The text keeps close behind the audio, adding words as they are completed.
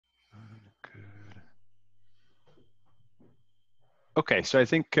Okay, so I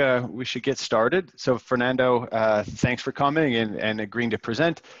think we should get started. So Fernando, thanks for coming and agreeing to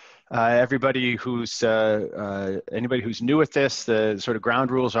present. Everybody who's, anybody who's new at this, the sort of ground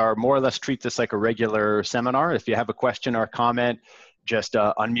rules are more or less treat this like a regular seminar. If you have a question or a comment, just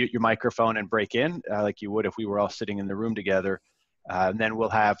unmute your microphone and break in like you would if we were all sitting in the room together. And then we'll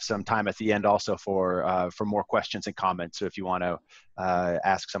have some time at the end also for more questions and comments. So if you want to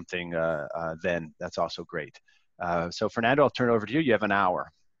ask something then, that's also great. So Fernando, I'll turn it over to you. You have an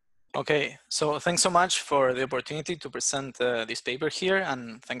hour. Okay, so thanks so much for the opportunity to present this paper here,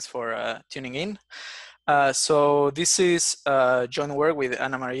 and thanks for tuning in. So this is joint work with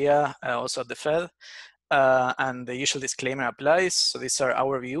Ana Maria, also at the Fed, and the usual disclaimer applies. So these are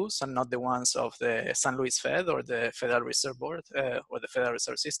our views and not the ones of the St. Louis Fed or the Federal Reserve Board or the Federal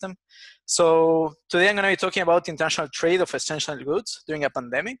Reserve System. So today I'm going to be talking about international trade of essential goods during a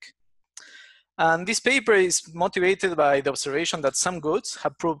pandemic. And this paper is motivated by the observation that some goods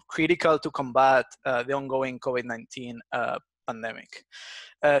have proved critical to combat the ongoing COVID-19 pandemic.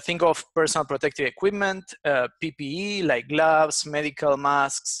 Think of personal protective equipment, PPE, like gloves, medical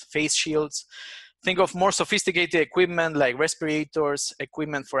masks, face shields. Think of more sophisticated equipment like respirators,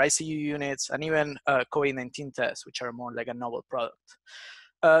 equipment for ICU units, and even COVID-19 tests, which are more like a novel product.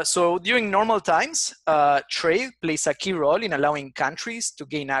 So during normal times, trade plays a key role in allowing countries to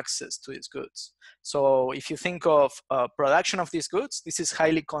gain access to these goods. So if you think of production of these goods, this is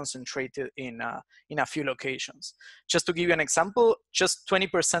highly concentrated in a few locations. Just to give you an example, just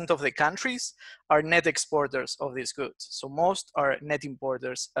 20% of the countries are net exporters of these goods. So most are net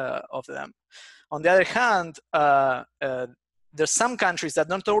importers of them. On the other hand, there's some countries that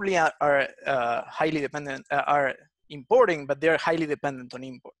not only are highly dependent, are importing, but they're highly dependent on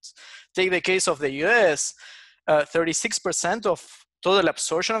imports. Take the case of the US, 36% of total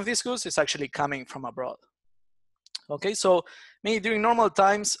absorption of these goods is actually coming from abroad. Okay, so maybe during normal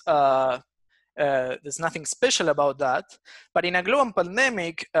times, there's nothing special about that, but in a global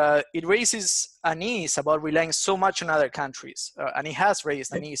pandemic, it raises unease about relying so much on other countries, and it has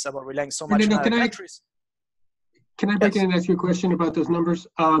raised unease about relying so much on other countries. Can I break in and ask you a question about those numbers?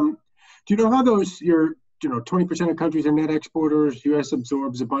 Do you know how those, 20% of countries are net exporters, US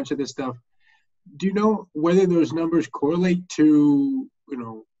absorbs a bunch of this stuff. Do you know whether those numbers correlate to,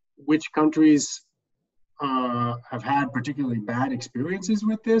 which countries have had particularly bad experiences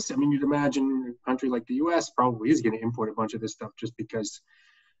with this? I mean, you'd imagine a country like the US probably is going to import a bunch of this stuff just because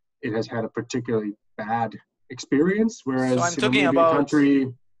it has had a particularly bad experience, whereas so I'm talking maybe about a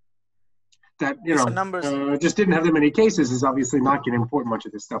country that just didn't have that many cases is obviously not going to import much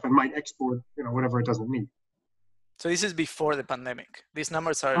of this stuff and might export whatever it doesn't need. So this is before the pandemic. These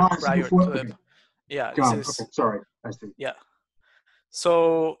numbers are prior to the yeah. This is, okay. Sorry, I see. Yeah.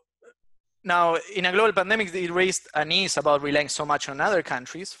 So now in a global pandemic, it raised unease about relying so much on other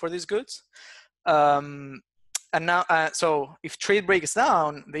countries for these goods. And now, so if trade breaks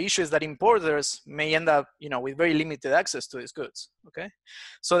down, the issue is that importers may end up, with very limited access to these goods. Okay,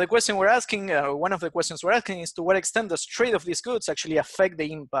 so the question we're asking, one of the questions we're asking, is to what extent does trade of these goods actually affect the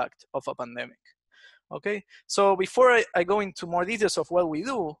impact of a pandemic? Okay, so before I go into more details of what we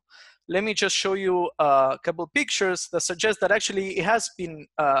do, let me just show you a couple pictures that suggest that actually it has been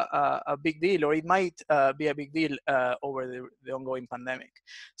a big deal, or it might be a big deal over the ongoing pandemic.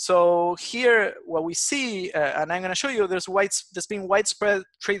 So here, what we see, and I'm going to show you, there's been widespread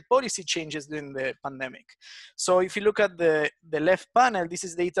trade policy changes during the pandemic. So if you look at the left panel, this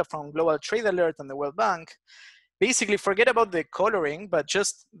is data from Global Trade Alert and the World Bank. Basically, forget about the coloring, but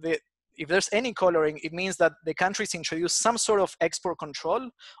just if there's any coloring, it means that the countries introduce some sort of export control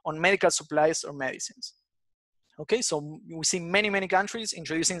on medical supplies or medicines. Okay, so we see many countries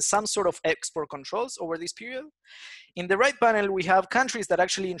introducing some sort of export controls over this period. In the right panel, we have countries that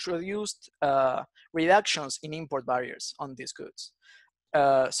actually introduced reductions in import barriers on these goods.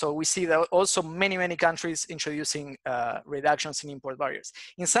 So we see that also many countries introducing reductions in import barriers.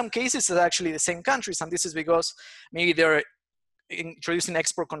 In some cases, it's actually the same countries, and this is because maybe they're introducing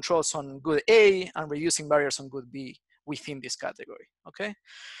export controls on good A and reducing barriers on good B within this category, okay?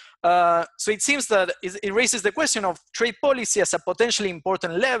 So it seems that it raises the question of trade policy as a potentially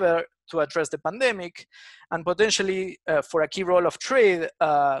important lever to address the pandemic and potentially for a key role of trade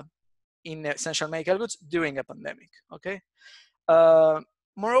in essential medical goods during a pandemic, okay?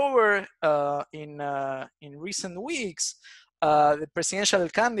 Moreover, in recent weeks, the presidential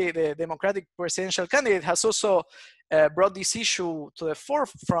candidate, the Democratic presidential candidate, has also brought this issue to the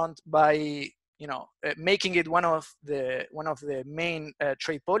forefront by, making it one of the main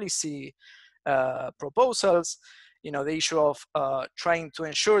trade policy proposals. the issue of trying to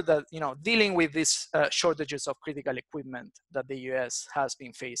ensure that, dealing with these shortages of critical equipment that the US has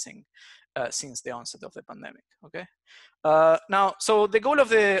been facing since the onset of the pandemic, okay? Now, so the goal of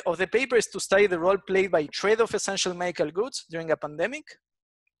the paper is to study the role played by trade of essential medical goods during a pandemic.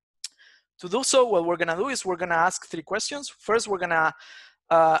 To do so, what we're gonna do is we're gonna ask 3 questions. First, we're gonna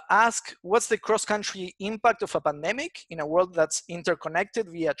ask what's the cross-country impact of a pandemic in a world that's interconnected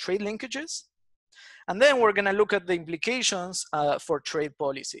via trade linkages? And then we're gonna look at the implications for trade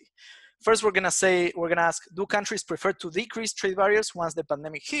policy. First, we're gonna ask, do countries prefer to decrease trade barriers once the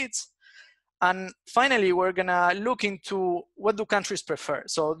pandemic hits? And finally, we're gonna look into what do countries prefer?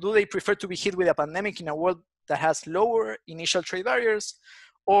 So do they prefer to be hit with a pandemic in a world that has lower initial trade barriers,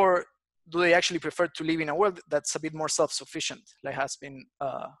 or do they actually prefer to live in a world that's a bit more self-sufficient, like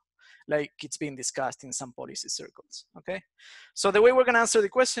it's been discussed in some policy circles, okay? So the way we're gonna answer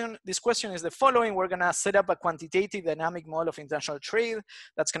this question is the following. We're gonna set up a quantitative dynamic model of international trade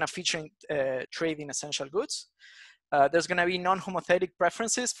that's gonna feature trade in essential goods. There's gonna be non-homothetic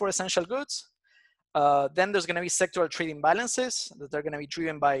preferences for essential goods. Then there's gonna be sectoral trade imbalances that are gonna be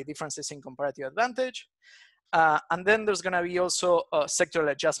driven by differences in comparative advantage. And then there's gonna be also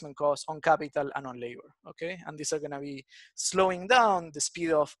sectoral adjustment costs on capital and on labor, okay? And these are gonna be slowing down the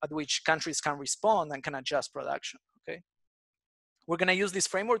speed at which countries can respond and can adjust production, okay? We're gonna use this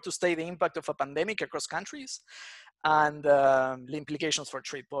framework to study the impact of a pandemic across countries and the implications for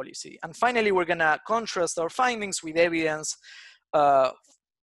trade policy. And finally, we're gonna contrast our findings with evidence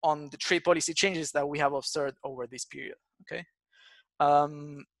on the trade policy changes that we have observed over this period, okay?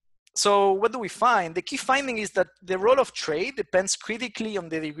 So what do we find? The key finding is that the role of trade depends critically on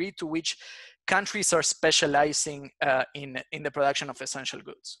the degree to which countries are specializing in the production of essential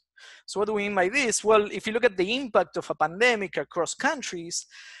goods. So what do we mean by this? Well, if you look at the impact of a pandemic across countries,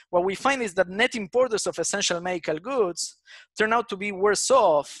 what we find is that net importers of essential medical goods turn out to be worse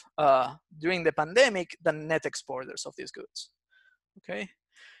off during the pandemic than net exporters of these goods, okay?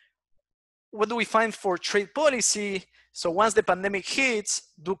 What do we find for trade policy? So once the pandemic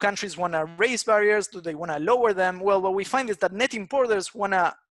hits, do countries want to raise barriers? Do they want to lower them? Well, what we find is that net importers want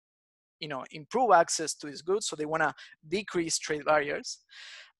to, improve access to these goods, so they want to decrease trade barriers.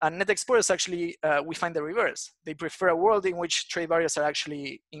 And net exporters actually, we find the reverse. They prefer a world in which trade barriers are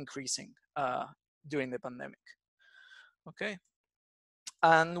actually increasing during the pandemic. Okay.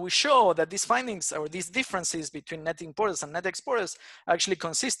 And we show that these findings or these differences between net importers and net exporters are actually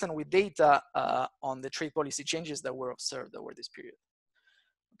consistent with data on the trade policy changes that were observed over this period.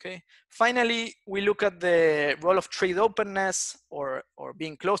 Okay. Finally, we look at the role of trade openness or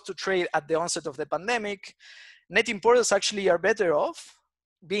being close to trade at the onset of the pandemic. Net importers actually are better off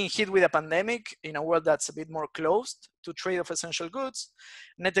being hit with a pandemic in a world that's a bit more closed to trade of essential goods.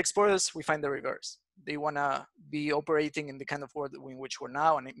 Net exporters, we find the reverse. They want to be operating in the kind of world in which we're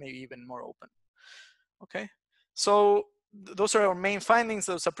now, and it may be even more open. Okay, so those are our main findings.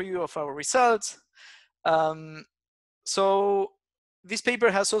 Those are a preview of our results. So this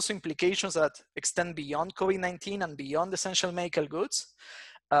paper has also implications that extend beyond COVID-19 and beyond essential medical goods.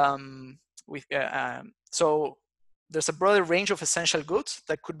 So there's a broader range of essential goods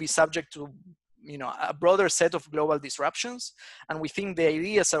that could be subject to a broader set of global disruptions. And we think the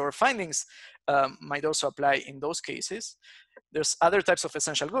ideas, our findings, might also apply in those cases. There's other types of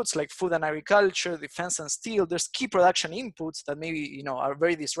essential goods like food and agriculture, defense and steel. There's key production inputs that maybe are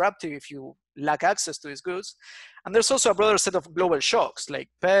very disruptive if you lack access to these goods. And there's also a broader set of global shocks like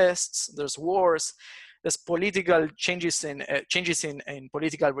pests, there's wars, there's political changes in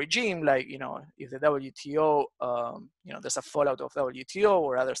political regime, like if the WTO, there's a fallout of WTO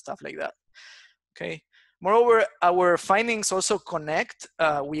or other stuff like that. Okay. Moreover, our findings also connect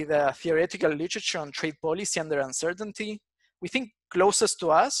with theoretical literature on trade policy under uncertainty. We think closest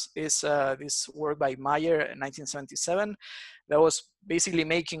to us is this work by Meyer in 1977 that was basically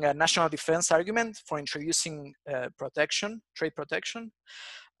making a national defense argument for introducing trade protection.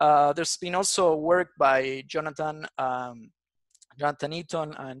 There's been also work by Jonathan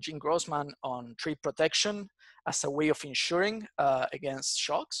Eaton and Jean Grossman on trade protection as a way of ensuring against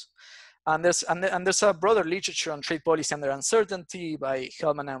shocks. And there's a broader literature on trade policy under uncertainty by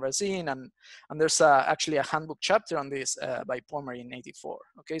Hellman and Razin, and there's actually a handbook chapter on this by Palmer in '84.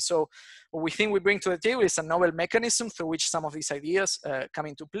 Okay, so what we think we bring to the table is a novel mechanism through which some of these ideas come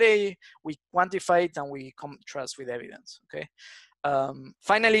into play. We quantify it and we contrast with evidence. Okay.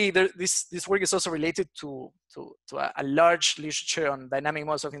 Finally, this work is also related to a large literature on dynamic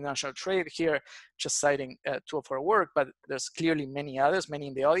models of international trade. Here, just citing 2 of our work, but there's clearly many others, many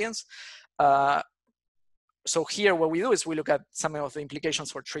in the audience. So here, what we do is we look at some of the implications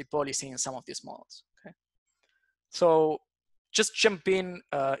for trade policy in some of these models. Okay. So just jump in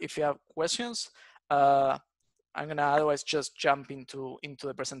if you have questions. I'm gonna otherwise just jump into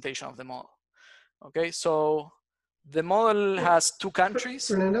the presentation of the model. Okay, so the model has two countries.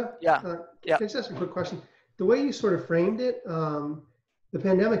 Fernando? Yeah. Yeah. Can I just ask a quick question? The way you sort of framed it, the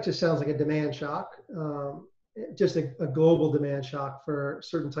pandemic just sounds like a demand shock, just a global demand shock for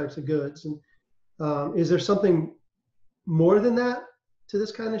certain types of goods. And is there something more than that to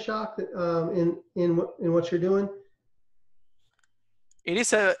this kind of shock that, in what you're doing? It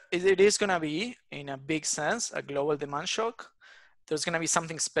is going to be, in a big sense, a global demand shock. There's going to be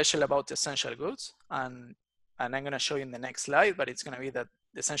something special about essential goods, and I'm going to show you in the next slide, but it's going to be that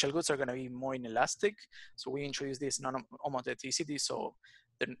the essential goods are going to be more inelastic. So we introduce this non-homotheticity, so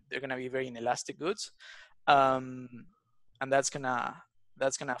they're going to be very inelastic goods, and that's going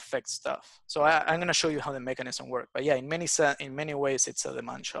to affect stuff. So I'm going to show you how the mechanism works. But yeah, in many ways, it's a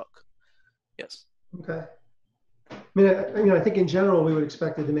demand shock. Yes. Okay. I think in general, we would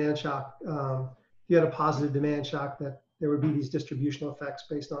expect a demand shock. If you had a positive demand shock, that there would be these distributional effects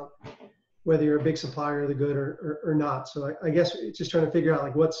based on whether you're a big supplier of the good or not. So I guess it's just trying to figure out,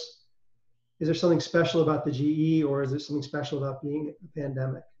 like, is there something special about the GE, or is there something special about being a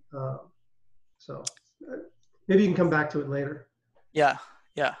pandemic? So maybe you can come back to it later. Yeah.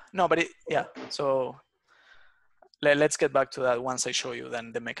 No, but yeah. So let's get back to that once I show you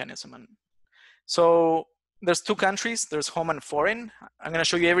then the mechanism. And so there's two countries, there's home and foreign. I'm gonna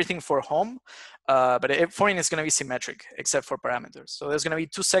show you everything for home, but foreign is gonna be symmetric except for parameters. So there's gonna be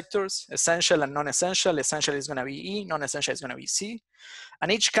two sectors, essential and non-essential. Essential is gonna be E, non-essential is gonna be C.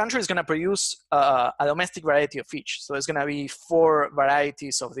 And each country is gonna produce a domestic variety of each. So there's gonna be 4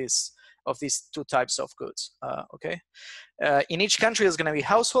 varieties of these two types of goods, okay? In each country, there's gonna be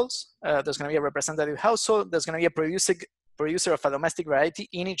households. There's gonna be a representative household. There's gonna be a producer of a domestic variety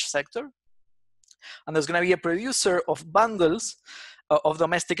in each sector. And there's going to be a producer of bundles of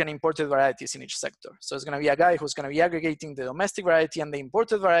domestic and imported varieties in each sector. So it's going to be a guy who's going to be aggregating the domestic variety and the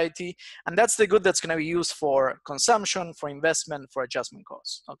imported variety, and that's the good that's going to be used for consumption, for investment, for adjustment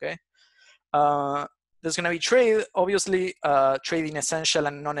costs, okay? There's going to be trade, obviously, trade in essential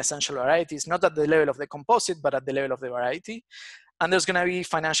and non-essential varieties, not at the level of the composite, but at the level of the variety. And there's going to be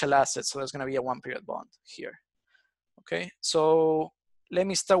financial assets, so there's going to be a 1-period bond here, okay? So let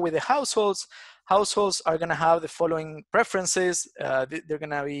me start with the households. Households are going to have the following preferences. They're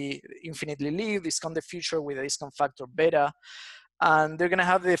going to be infinitely lived, discount the future with a discount factor beta. And they're going to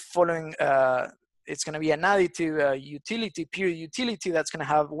have the following, it's going to be an additive utility, period utility, that's going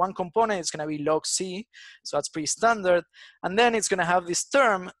to have one component, it's going to be log C, so that's pretty standard. And then it's going to have this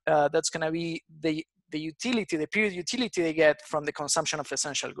term that's going to be the utility, the period utility they get from the consumption of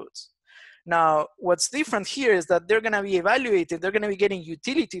essential goods. Now, what's different here is that they're going to be evaluated, they're going to be getting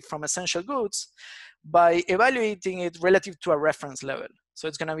utility from essential goods by evaluating it relative to a reference level. So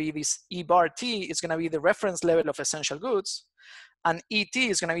it's going to be this E bar T, it's going to be the reference level of essential goods, and ET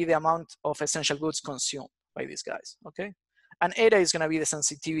is going to be the amount of essential goods consumed by these guys, okay? And eta is going to be the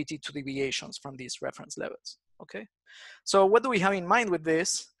sensitivity to deviations from these reference levels, okay? So what do we have in mind with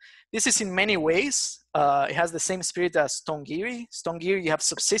this? This is in many ways, it has the same spirit as Stone-Geary. Stone-Geary, you have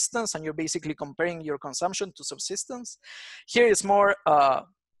subsistence and you're basically comparing your consumption to subsistence. Here it's more,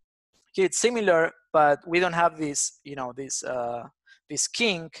 here it's similar, but we don't have this, you know, this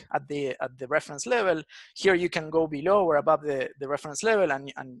kink at the reference level. Here you can go below or above the reference level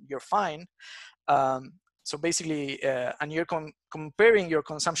and you're fine. So basically, and you're comparing your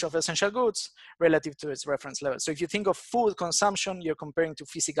consumption of essential goods relative to its reference level. So if you think of food consumption, you're comparing to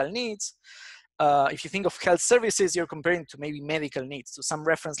physical needs. If you think of health services, you're comparing to maybe medical needs, to some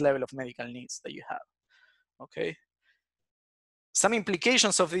reference level of medical needs that you have, okay? Some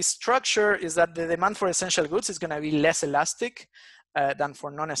implications of this structure is that the demand for essential goods is gonna be less elastic than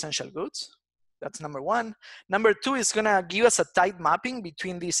for non-essential goods. That's number one. Number two is gonna give us a tight mapping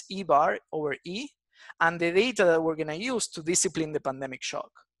between this E bar over E and the data that we're gonna use to discipline the pandemic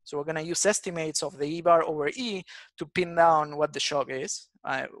shock. So we're gonna use estimates of the E bar over E to pin down what the shock is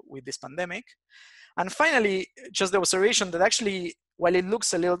with this pandemic. And finally, just the observation that actually, while it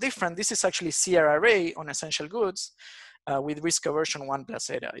looks a little different, this is actually CRRA on essential goods with risk aversion 1 plus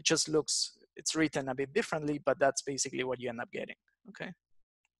eta. It just looks, it's written a bit differently, but that's basically what you end up getting, okay?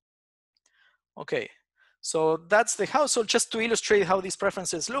 Okay, so that's the household. Just to illustrate how these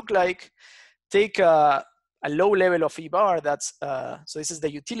preferences look like, take a low level of E bar, that's, so this is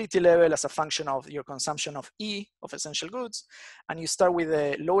the utility level as a function of your consumption of E, of essential goods. And you start with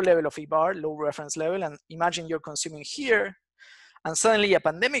a low level of E bar, low reference level, and imagine you're consuming here, and suddenly a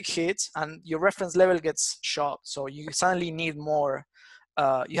pandemic hits and your reference level gets shocked. So you suddenly need more,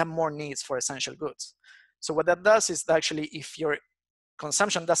 you have more needs for essential goods. So what that does is that actually if your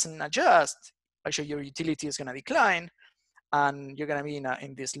consumption doesn't adjust, actually your utility is going to decline, and you're going to be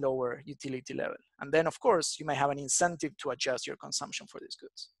in this lower utility level. And then, of course, you might have an incentive to adjust your consumption for these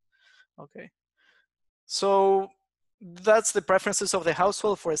goods. Okay. So that's the preferences of the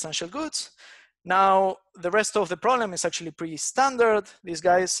household for essential goods. Now, the rest of the problem is actually pretty standard. These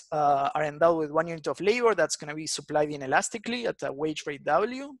guys are endowed with 1 unit of labor that's going to be supplied inelastically at a wage rate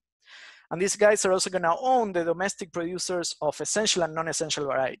W. And these guys are also going to own the domestic producers of essential and non-essential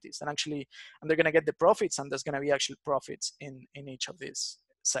varieties. And they're going to get the profits, and there's going to be actual profits in each of these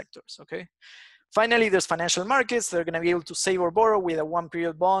sectors, okay? Finally, there's financial markets. They're going to be able to save or borrow with a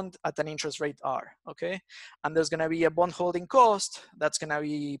 1-period bond at an interest rate R, okay? And there's going to be a bond holding cost that's going to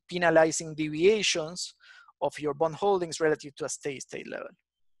be penalizing deviations of your bond holdings relative to a state level.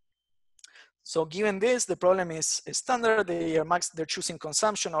 So given this, the problem is standard. They're choosing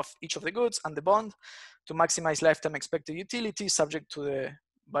consumption of each of the goods and the bond to maximize lifetime expected utility subject to the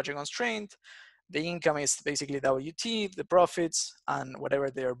budget constraint. The income is basically WT, the profits, and whatever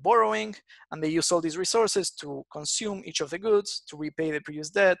they're borrowing. And they use all these resources to consume each of the goods, to repay the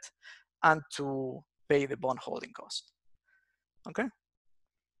previous debt, and to pay the bond holding cost. Okay?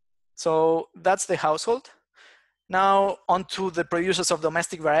 So that's the household. Now, onto the producers of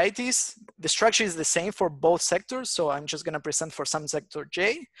domestic varieties. The structure is the same for both sectors. So I'm just going to present for some sector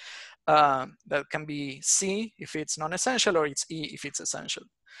J. That can be C if it's non-essential, or it's E if it's essential.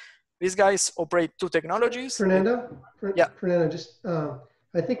 These guys operate 2 technologies. Fernando? Yeah. Fernando, just,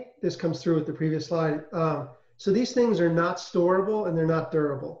 I think this comes through with the previous slide. So these things are not storable and they're not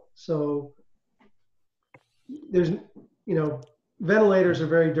durable. So there's, ventilators are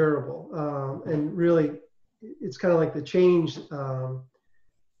very durable. And really, it's kind of like the change,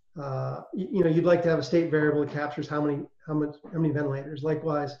 you'd like to have a state variable that captures how many ventilators.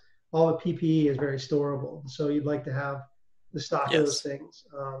 Likewise, all the PPE is very storable. So you'd like to have the stock of those things.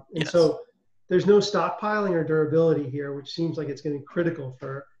 And so there's no stockpiling or durability here, which seems like it's going to be critical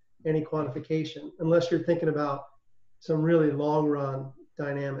for any quantification, unless you're thinking about some really long run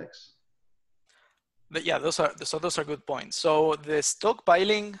dynamics. But yeah, those are good points. So the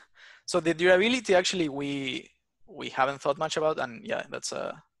stockpiling, so the durability actually we haven't thought much about, and yeah, that's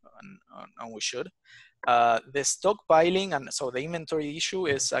and we should. The stockpiling, and so the inventory issue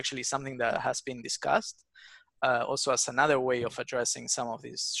is actually something that has been discussed. Also as another way of addressing some of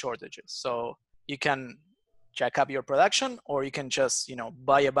these shortages. So you can jack up your production, or you can just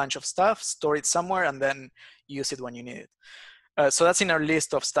buy a bunch of stuff, store it somewhere, and then use it when you need it. So that's in our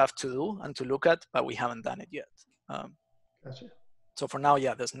list of stuff to do and to look at, but we haven't done it yet. Gotcha. So for now,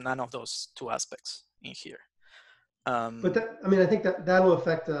 yeah, there's none of those 2 aspects in here. But I think that will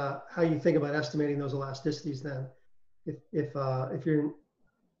affect how you think about estimating those elasticities then. If you're,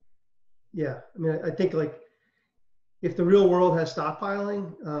 yeah, I think like, if the real world has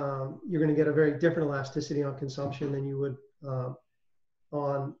stockpiling, you're going to get a very different elasticity on consumption than you would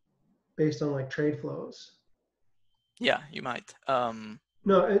based on like trade flows. Yeah, you might.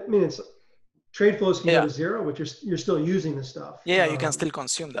 No, it's trade flows can go to 0, but you're still using the stuff. Yeah, you can still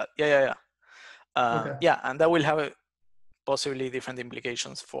consume that. Yeah. Okay. Yeah, and that will have possibly different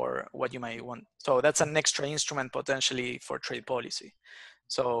implications for what you might want. So that's an extra instrument potentially for trade policy.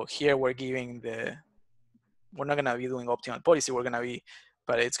 So here we're giving we're not going to be doing optimal policy. We're going to be,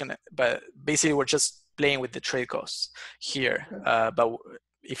 but basically we're just playing with the trade costs here. Okay. But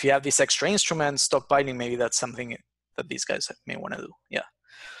if you have this extra instrument, stockpiling, maybe that's something that these guys may want to do. Yeah.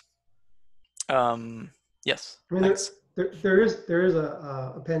 Yes. There is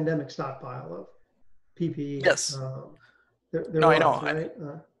a pandemic stockpile of PPE. Yes. I know. Right?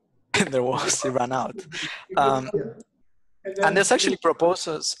 There was, it ran out. And there's actually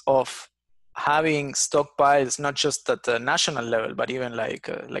proposals of having stockpiles, not just at the national level, but even like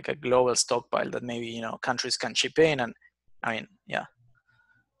a global stockpile that maybe, countries can chip in. And yeah.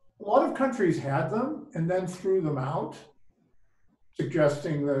 A lot of countries had them and then threw them out,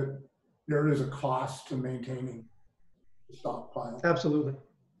 suggesting that there is a cost to maintaining the stockpile. Absolutely.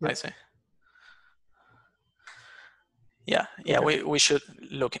 Yeah. I see. Yeah, okay. we should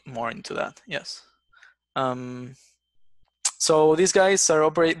look more into that. Yes. So these guys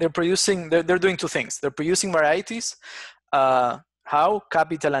are they're doing 2 things. They're producing varieties, how?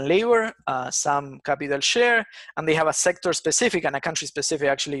 Capital and labor, some capital share, and they have a sector specific and a country specific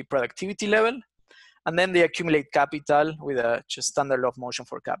actually productivity level. And then they accumulate capital with a just standard law of motion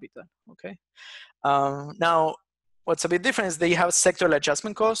for capital, okay? Now, what's a bit different is they have sectoral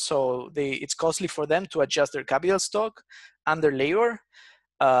adjustment costs, so it's costly for them to adjust their capital stock and their labor.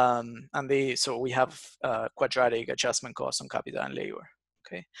 So we have quadratic adjustment costs on capital and labor.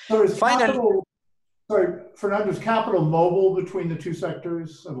 Okay. So Sorry, Fernando, is capital mobile between the two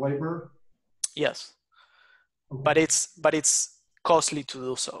sectors of labor? Yes, Okay. but it's costly to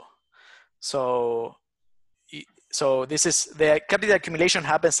do so. So this is the capital accumulation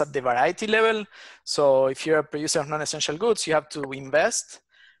happens at the variety level. So if you're a producer of non-essential goods, you have to invest.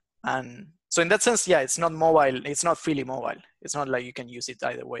 And so in that sense, yeah, it's not mobile. It's not freely mobile. It's not like you can use it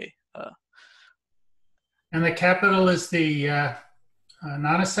either way. And the capital is the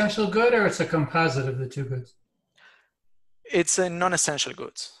non-essential good, or it's a composite of the two goods? It's a non-essential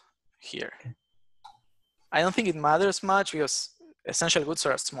goods here. Okay. I don't think it matters much because essential goods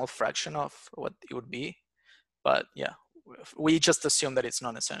are a small fraction of what it would be. But yeah, we just assume that it's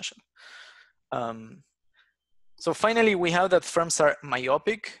non-essential. So finally, we have that firms are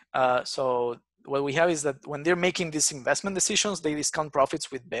myopic. So what we have is that when they're making these investment decisions, they discount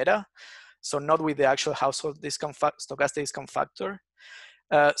profits with beta. So not with the actual household discount stochastic discount factor.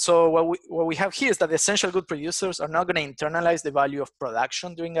 So what we have here is that the essential good producers are not going to internalize the value of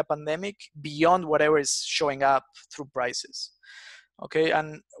production during a pandemic beyond whatever is showing up through prices. Okay,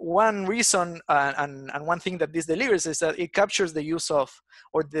 and one reason and one thing that this delivers is that it captures the use of,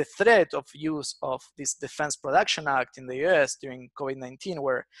 or the threat of use of, this Defense Production Act in the US during COVID-19,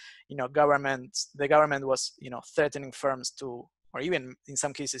 where the government was threatening firms to, or even in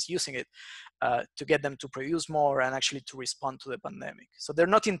some cases using it to get them to produce more and actually to respond to the pandemic. So they're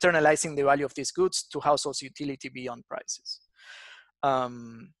not internalizing the value of these goods to households' utility beyond prices.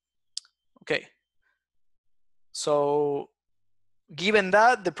 Okay, so given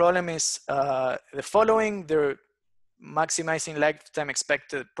that, the problem is the following: they're maximizing lifetime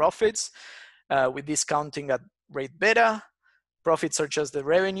expected profits with discounting at rate beta. Profits are just the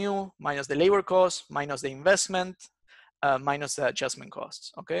revenue minus the labor cost, minus the investment, minus the adjustment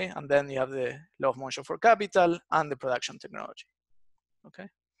costs, okay? And then you have the law of motion for capital and the production technology, okay?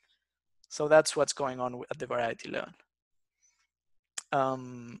 So that's what's going on at the variety level.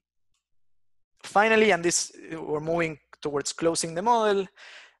 Finally, and this, we're moving towards closing the model.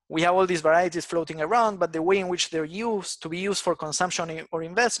 We have all these varieties floating around, but the way in which they're used to be used for consumption or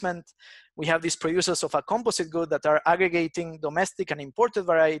investment, we have these producers of a composite good that are aggregating domestic and imported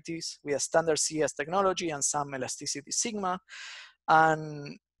varieties with a standard CS technology and some elasticity sigma.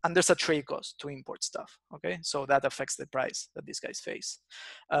 And there's a trade cost to import stuff, okay? So that affects the price that these guys face.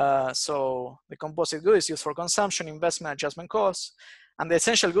 So the composite good is used for consumption, investment, adjustment costs, and the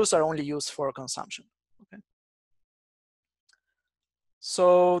essential goods are only used for consumption, okay?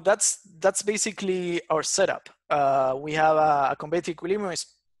 So that's basically our setup. We have a competitive equilibrium, is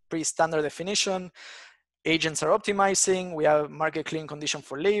pretty standard definition. Agents are optimizing. We have market clearing condition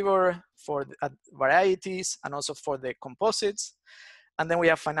for labor, for varieties, and also for the composites. And then we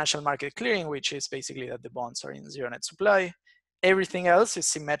have financial market clearing, which is basically that the bonds are in zero net supply. Everything else is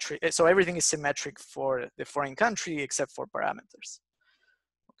symmetric. So everything is symmetric for the foreign country except for parameters.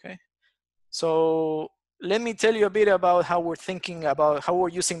 Okay. So let me tell you a bit about how we're thinking about how we're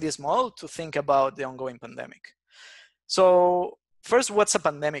using this model to think about the ongoing pandemic. So first, what's a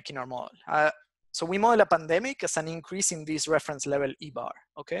pandemic in our model? So we model a pandemic as an increase in this reference level E bar,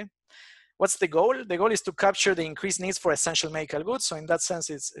 okay? What's the goal? The goal is to capture the increased needs for essential medical goods. So in that sense,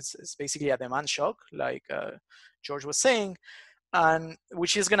 it's basically a demand shock, like George was saying, and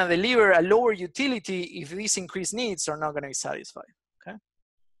which is gonna deliver a lower utility if these increased needs are not gonna be satisfied, okay?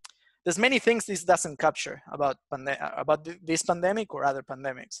 There's many things this doesn't capture about this pandemic or other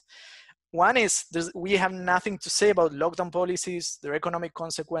pandemics. One is we have nothing to say about lockdown policies, their economic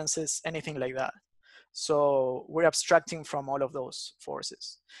consequences, anything like that. So we're abstracting from all of those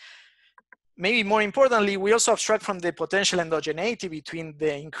forces. Maybe more importantly, we also abstract from the potential endogeneity between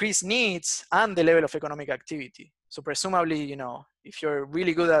the increased needs and the level of economic activity. So presumably, if you're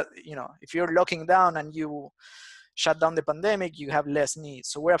really good at, if you're locking down and you shut down the pandemic, you have less needs.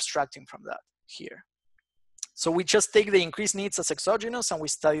 So we're abstracting from that here. So we just take the increased needs as exogenous and we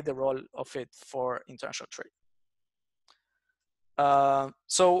study the role of it for international trade.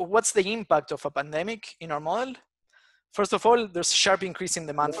 So what's the impact of a pandemic in our model? First of all, there's a sharp increase in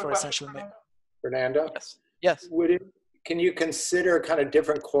demand for essential. Fernando? Yes. Can you consider kind of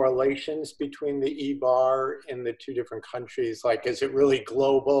different correlations between the E-bar in the two different countries? Like, is it really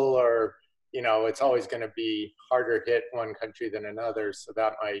global, or, it's always going to be harder hit one country than another, so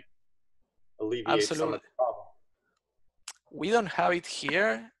that might alleviate some of the problem? We don't have it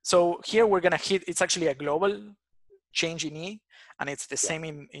here. So here we're going to hit, it's actually a global change in E, and it's the same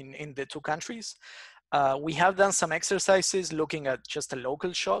in the two countries. We have done some exercises looking at just a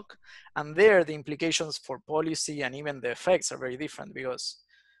local shock, and there the implications for policy and even the effects are very different, because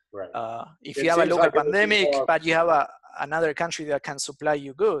if you have a local pandemic, but you have another country that can supply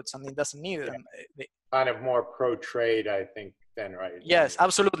you goods and it doesn't need them. Kind of more pro-trade, I think, then, right? Yes,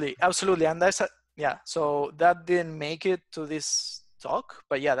 absolutely, absolutely. And that's, yeah, so that didn't make it to this talk,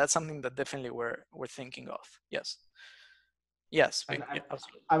 but yeah, that's something that definitely we're thinking of. Yes. Yes, yeah,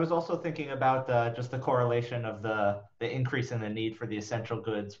 absolutely. I was also thinking about just the correlation of the increase in the need for the essential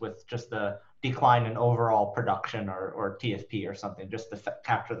goods with just the decline in overall production or TFP or something, just to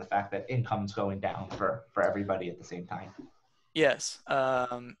capture the fact that income's going down for everybody at the same time. Yes,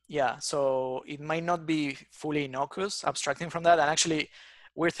 yeah, so it might not be fully innocuous, abstracting from that, and actually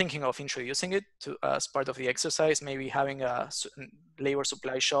we're thinking of introducing it to as part of the exercise, maybe having a labor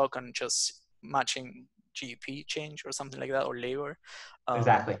supply shock and just matching GDP change or something like that, or labor.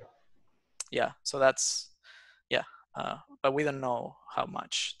 Exactly. Yeah, so that's, yeah, but we don't know how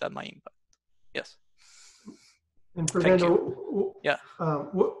much that might impact. Yes. And Fernando, yeah.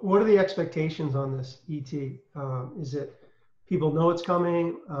 What are the expectations on this ET? Is it people know it's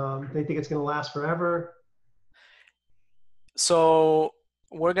coming? They think it's going to last forever? So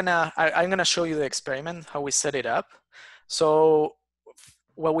I'm gonna show you the experiment, how we set it up. So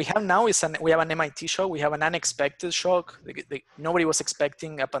what we have now is we have an MIT shock. We have an unexpected shock. Nobody was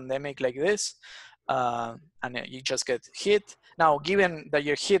expecting a pandemic like this, and you just get hit. Now, given that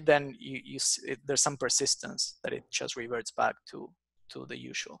you're hit, then there's some persistence that it just reverts back to the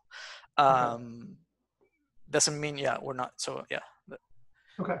usual. Doesn't mean, yeah, we're not. So yeah.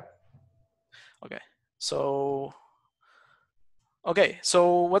 Okay. Okay. So. Okay,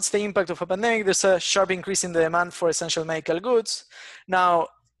 so what's the impact of a pandemic? There's a sharp increase in the demand for essential medical goods. Now,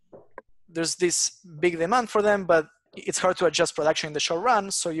 there's this big demand for them, but it's hard to adjust production in the short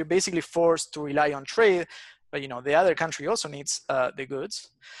run. So you're basically forced to rely on trade, but the other country also needs the goods.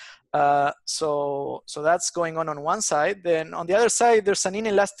 So that's going on one side. Then on the other side, there's an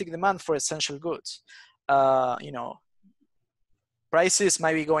inelastic demand for essential goods. Prices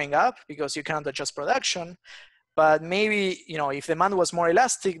might be going up because you cannot adjust production. But maybe, if demand was more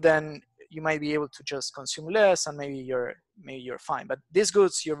elastic, then you might be able to just consume less and maybe you're fine. But these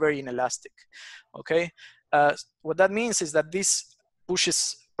goods, you're very inelastic, okay? What that means is that this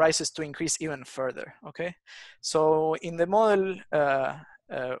pushes prices to increase even further, okay? So in the model,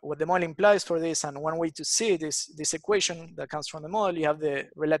 what the model implies for this, and one way to see it is this equation that comes from the model. You have the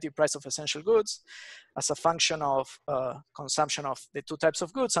relative price of essential goods as a function of consumption of the two types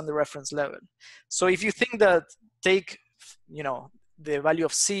of goods and the reference level. So if you think that take, the value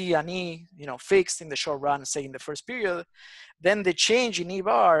of C and E, fixed in the short run, say in the first period, then the change in E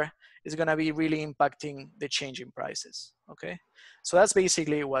bar is going to be really impacting the change in prices, okay? So that's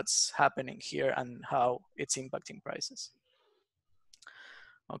basically what's happening here and how it's impacting prices.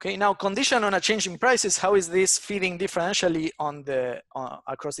 Okay, now condition on a change in prices, how is this feeding differentially on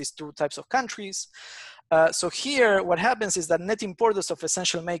across these two types of countries? So here, what happens is that net importers of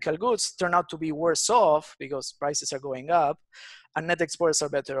essential medical goods turn out to be worse off because prices are going up, and net exporters are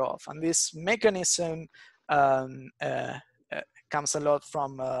better off. And this mechanism comes a lot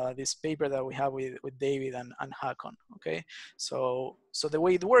from this paper that we have with David and Hakon, okay? So the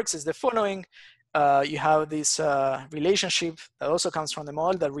way it works is the following. You have this relationship that also comes from the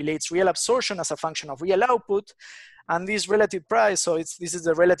model that relates real absorption as a function of real output, and this relative price, so this is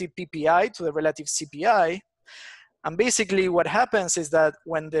the relative PPI to the relative CPI. And basically what happens is that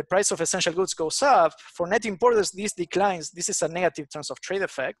when the price of essential goods goes up, for net importers, this declines. This is a negative terms of trade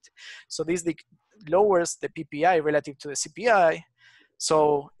effect. So this lowers the PPI relative to the CPI.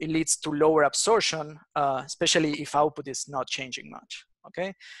 So it leads to lower absorption, especially if output is not changing much,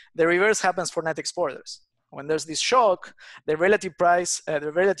 okay? The reverse happens for net exporters. When there's this shock, the relative price, the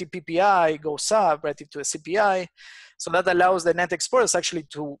relative PPI goes up relative to the CPI. So that allows the net exporters actually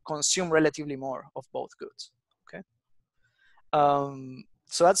to consume relatively more of both goods, okay?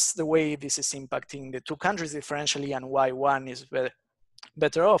 So that's the way this is impacting the two countries differentially and why one is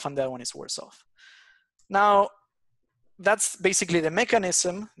better off and the other one is worse off. Now, that's basically the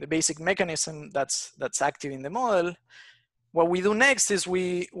mechanism, the basic mechanism that's active in the model. What we do next is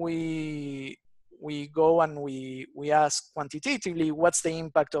we go and we ask quantitatively what's the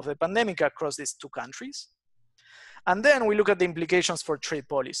impact of the pandemic across these two countries. And then we look at the implications for trade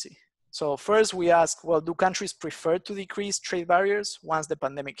policy. So first we ask, well, do countries prefer to decrease trade barriers once the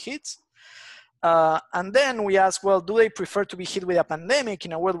pandemic hits? And then we ask, well, do they prefer to be hit with a pandemic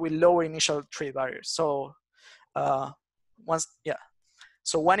in a world with lower initial trade barriers? So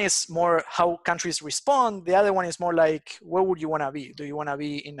So one is more how countries respond. The other one is more like, where would you want to be? Do you want to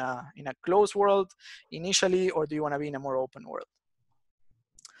be in a closed world initially, or do you want to be in a more open world?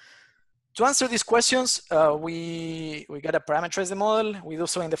 to answer these questions, we got to parameterize the model. We do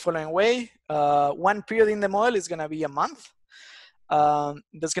so in the following way. One period in the model is going to be a month.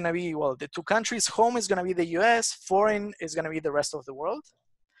 There's going to be, well, the two countries. Home is going to be the US. Foreign is going to be the rest of the world.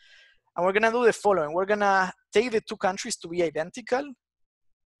 And we're going to do the following. We're going to take the two countries to be identical.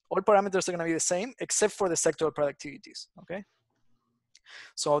 All parameters are going to be the same, except for the sectoral productivities, okay?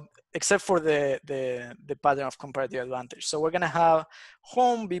 So except for the pattern of comparative advantage. So we're going to have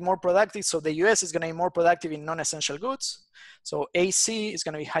home be more productive. So the US is going to be more productive in non-essential goods. So AC is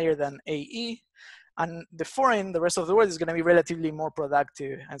going to be higher than AE. And the foreign, the rest of the world, is going to be relatively more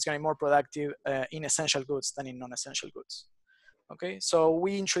productive. And it's going to be more productive in essential goods than in non-essential goods. Okay, so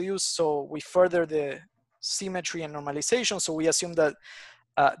we further the symmetry and normalization. So we assume that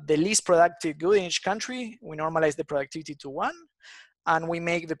the least productive good in each country, we normalize the productivity to 1. And we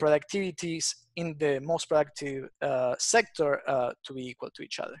make the productivities in the most productive sector to be equal to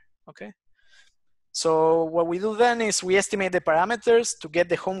each other, okay? So what we do then is we estimate the parameters to get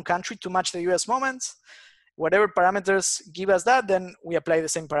the home country to match the US moments. Whatever parameters give us that, then we apply the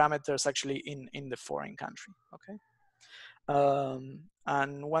same parameters actually in the foreign country, okay?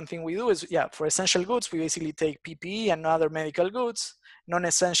 And one thing we do is, yeah, for essential goods, we basically take PPE and other medical goods.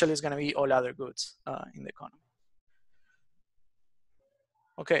 Non-essential is gonna be all other goods in the economy.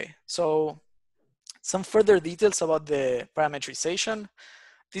 Okay, so some further details about the parametrization.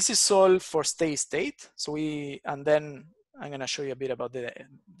 This is all for steady state. So and then I'm gonna show you a bit about the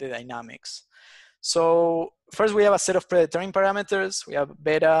dynamics. So first we have a set of predetermined parameters. We have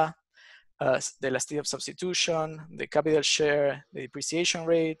beta, the elasticity of substitution, the capital share, the depreciation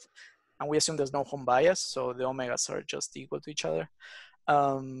rate, and we assume there's no home bias. So the omegas are just equal to each other.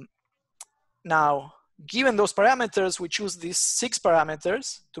 Now, given those parameters, we choose these 6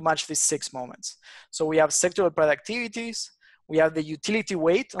 parameters to match these 6 moments. So we have sectoral productivities, we have the utility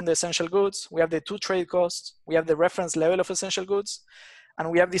weight on the essential goods, we have the 2 trade costs, we have the reference level of essential goods, and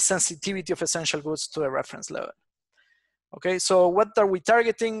we have the sensitivity of essential goods to the reference level. Okay, so what are we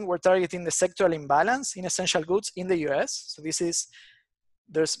targeting? We're targeting the sectoral imbalance in essential goods in the US. So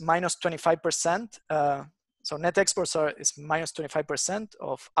there's minus 25%. So net exports is minus 25%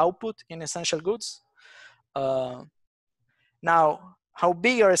 of output in essential goods. Now, how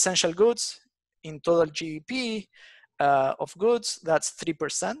big are essential goods in total GDP of goods? That's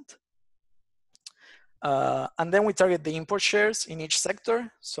 3%. And then we target the import shares in each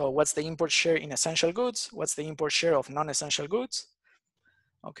sector. So what's the import share in essential goods? What's the import share of non-essential goods?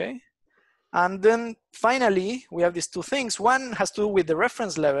 Okay. And then finally, we have these 2 things. One has to do with the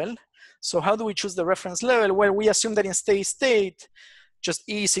reference level. So how do we choose the reference level? Well, we assume that in steady state, just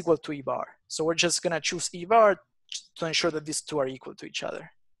E is equal to E bar. So we're just gonna choose E bar to ensure that these 2 are equal to each other.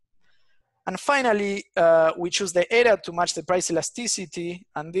 And finally, we choose the eta to match the price elasticity.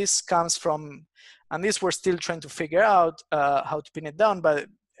 And this comes from, and this we're still trying to figure out how to pin it down, but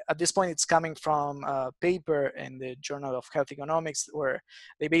at this point it's coming from a paper in the Journal of Health Economics where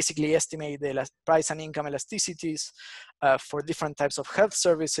they basically estimate the price and income elasticities for different types of health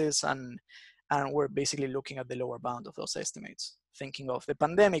services. And we're basically looking at the lower bound of those estimates, thinking of the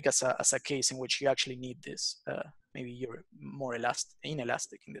pandemic as a case in which you actually need this, maybe you're more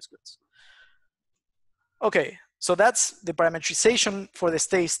inelastic in these goods. Okay, so that's the parametrization for the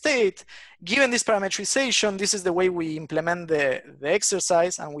steady state. Given this parametrization, this is the way we implement the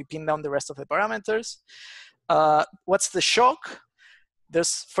exercise and we pin down the rest of the parameters. What's the shock?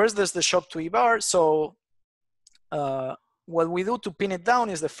 First, there's the shock to E bar. So what we do to pin it down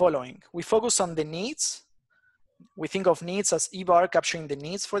is the following. We focus on the needs. We think of needs as E bar capturing the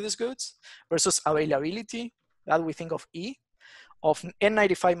needs for these goods versus availability, that we think of E, of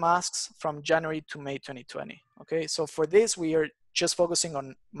N95 masks from January to May 2020. Okay, so for this, we are just focusing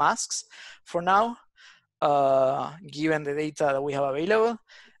on masks for now, given the data that we have available.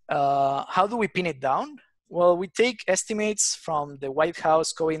 How do we pin it down? Well, we take estimates from the White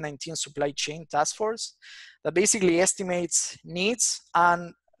House COVID-19 Supply Chain Task Force that basically estimates needs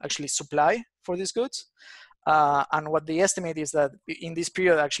and actually supply for these goods. And what they estimate is that in this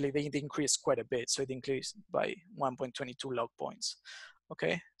period, actually, they increased quite a bit. So it increased by 1.22 log points.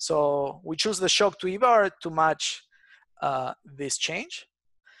 Okay, so we choose the shock to E bar to match this change.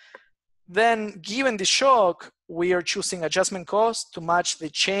 Then given the shock, we are choosing adjustment cost to match the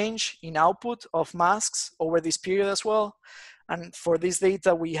change in output of masks over this period as well. And for this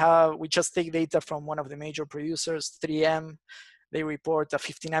data, we just take data from one of the major producers, 3M. They report a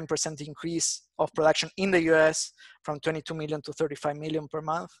 59% increase of production in the US from 22 million to 35 million per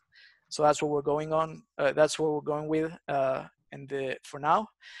month. So that's what we're going on. That's what we're going with for now.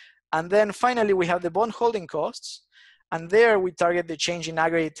 And then finally, we have the bond holding costs. And there we target the change in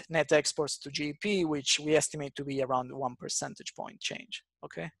aggregate net exports to GDP, which we estimate to be around 1 percentage point change,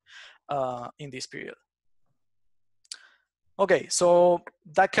 okay, in this period. Okay, so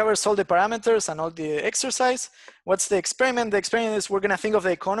that covers all the parameters and all the exercise. What's the experiment? The experiment is we're gonna think of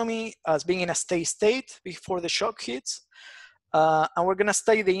the economy as being in a steady state before the shock hits. And we're gonna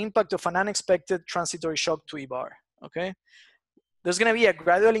study the impact of an unexpected transitory shock to E bar, okay? There's gonna be a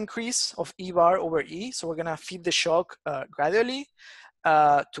gradual increase of E bar over E. So we're gonna feed the shock gradually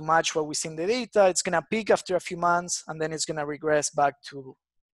to match what we see in the data. It's gonna peak after a few months, and then it's gonna regress back to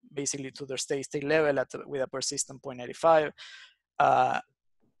basically to their steady state level with a persistent 0.85.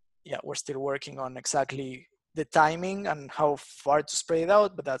 Yeah, we're still working on exactly the timing and how far to spread it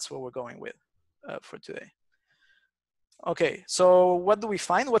out, but that's what we're going with for today. Okay, so what do we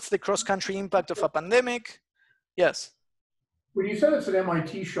find? What's the cross-country impact of a pandemic? Yes. When you said it's an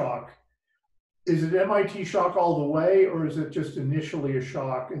MIT shock, is it MIT shock all the way, or is it just initially a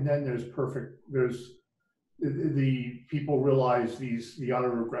shock and then there's the people realize the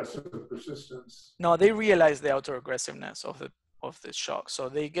autoregressive persistence? No, they realize the autoregressiveness of the shock. So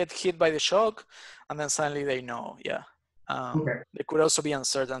they get hit by the shock, and then suddenly they know. Yeah. Okay. There could also be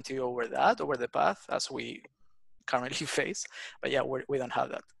uncertainty over the path, as we currently face. But yeah, we don't have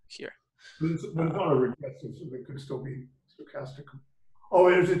that here. But it's autoregressive, so it could still be stochastic. Oh,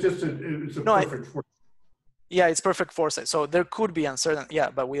 is it just it's a perfect foresight? Yeah, it's perfect foresight. So there could be uncertainty.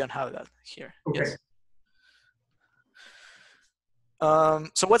 Yeah, but we don't have that here. Okay. Yes.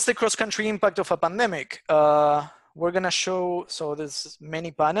 So what's the cross-country impact of a pandemic? We're gonna show, so there's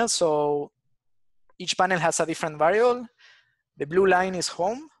many panels. So each panel has a different variable. The blue line is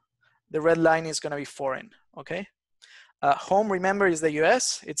home. The red line is gonna be foreign, okay? Home, remember, is the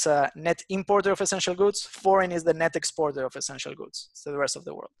US. It's a net importer of essential goods. Foreign is the net exporter of essential goods. It's the rest of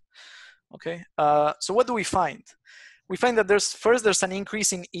the world, okay? So what do we find? We find that there's an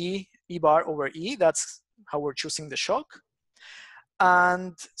increase in E bar over E. That's how we're choosing the shock.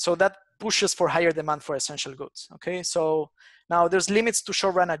 And so that pushes for higher demand for essential goods, okay? So now there's limits to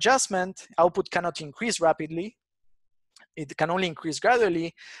short run adjustment. Output cannot increase rapidly. It can only increase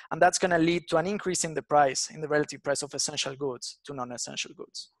gradually, and that's gonna lead to an increase in the price, in the relative price of essential goods to non-essential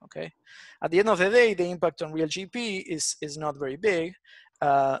goods, okay? At the end of the day, the impact on real GDP is not very big,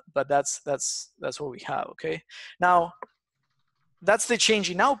 but that's what we have, okay? Now, that's the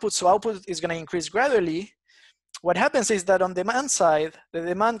change in output, so output is gonna increase gradually. What happens is that on demand side, the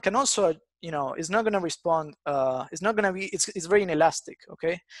demand can also, is not gonna respond, it's very inelastic,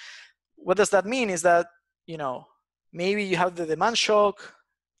 okay? What does that mean is that, maybe you have the demand shock,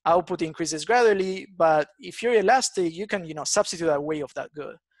 output increases gradually, but if you're elastic, you can, substitute away of that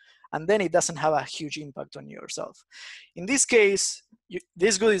good. And then it doesn't have a huge impact on yourself. In this case,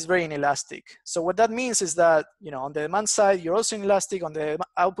 this good is very inelastic. So what that means is that, on the demand side, you're also inelastic. On the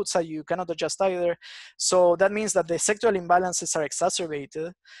output side, you cannot adjust either. So that means that the sectoral imbalances are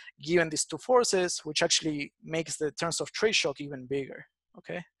exacerbated given these two forces, which actually makes the terms of trade shock even bigger,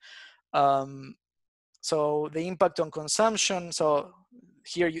 okay? So the impact on consumption, so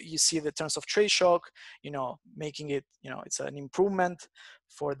here you see the terms of trade shock, making it, it's an improvement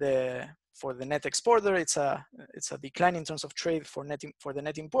for the net exporter. It's a decline in terms of trade for the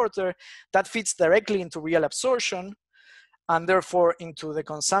net importer. That fits directly into real absorption, and therefore into the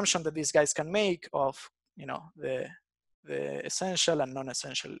consumption that these guys can make of, the essential and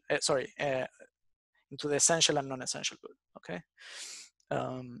non-essential. Into the essential and non-essential good. Okay.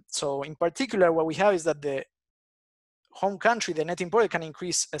 So in particular, what we have is that the home country, the net importer, can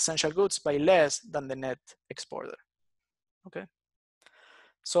increase essential goods by less than the net exporter. Okay.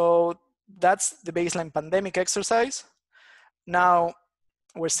 So that's the baseline pandemic exercise. Now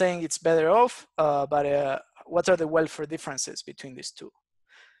we're saying it's better off, but what are the welfare differences between these two?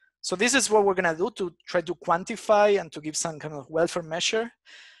 So this is what we're gonna do to try to quantify and to give some kind of welfare measure.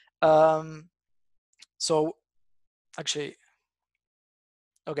 So actually,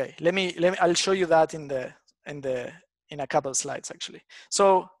 okay, I'll show you that in a couple of slides actually.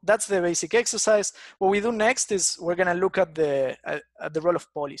 So that's the basic exercise. What we do next is we're gonna look at the role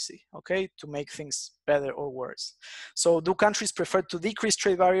of policy, okay, to make things better or worse. So do countries prefer to decrease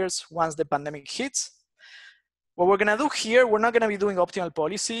trade barriers once the pandemic hits? What we're gonna do here, we're not gonna be doing optimal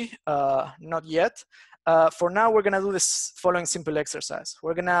policy, not yet. For now, we're gonna do this following simple exercise.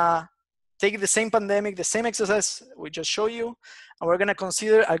 We're gonna take the same pandemic, the same exercise we just showed you, and we're gonna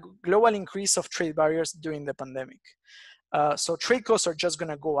consider a global increase of trade barriers during the pandemic. So trade costs are just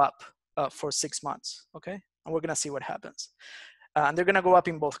gonna go up for 6 months, okay? And we're gonna see what happens. And they're gonna go up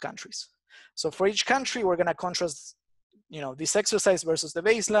in both countries. So for each country, we're gonna contrast this exercise versus the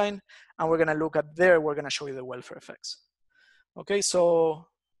baseline, and we're gonna look at there, we're gonna show you the welfare effects. Okay, so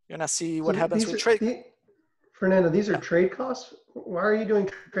you're gonna see what happens with trade. Fernando, these are trade costs? Why are you doing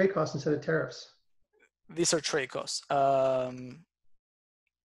trade costs instead of tariffs? These are trade costs.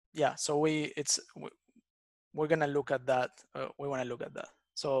 Yeah, so we're gonna look at that. We wanna look at that.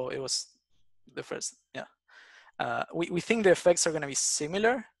 So it was the first, yeah. We think the effects are gonna be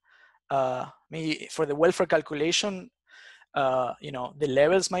similar. Maybe for the welfare calculation, the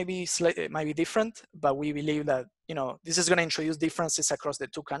levels might be different, but we believe that this is going to introduce differences across the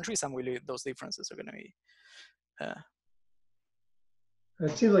two countries, and we believe those differences are going to be.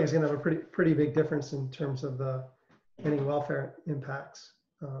 It seems like it's going to have a pretty big difference in terms of any welfare impacts.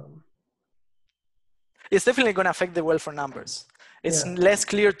 It's definitely going to affect the welfare numbers. It's less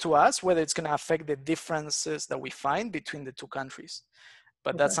clear to us whether it's going to affect the differences that we find between the two countries,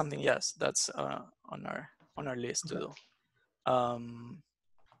 but that's something, yes, that's on our list to do.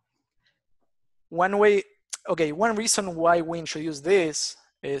 One reason why we introduced this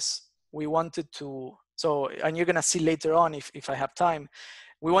is we wanted to, and you're gonna see later on if I have time,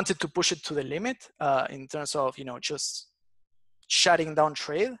 we wanted to push it to the limit in terms of, just shutting down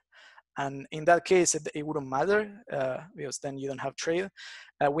trade. And in that case, it wouldn't matter because then you don't have trade.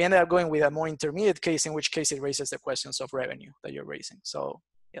 We ended up going with a more intermediate case, in which case it raises the questions of revenue that you're raising. So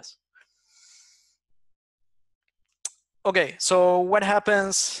yes. Okay, so what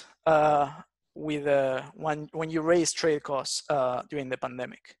happens with when you raise trade costs during the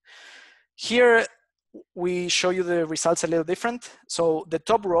pandemic? Here we show you the results a little different. So the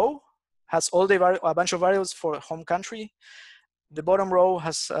top row has a bunch of variables for home country. The bottom row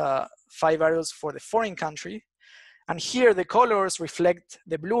has 5 variables for the foreign country. And here the colors reflect,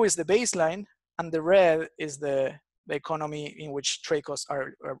 the blue is the baseline, and the red is the economy in which trade costs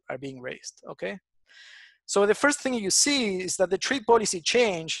are being raised, okay? So the first thing you see is that the trade policy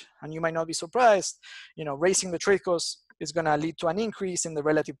change, and you might not be surprised, raising the trade costs is gonna lead to an increase in the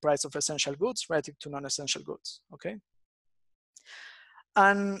relative price of essential goods relative to non-essential goods, okay?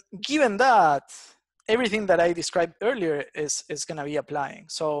 And given that, everything that I described earlier is gonna be applying.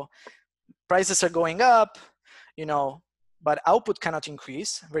 So prices are going up, but output cannot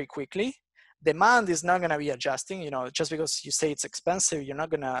increase very quickly. Demand is not gonna be adjusting, just because you say it's expensive, you're not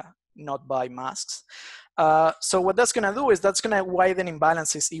gonna not buy masks. So what that's gonna do is that's gonna widen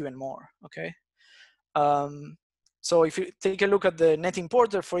imbalances even more, okay? So if you take a look at the net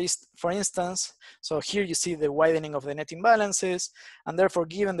importer, for instance, so here you see the widening of the net imbalances, and therefore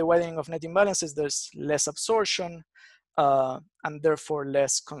given the widening of net imbalances, there's less absorption, and therefore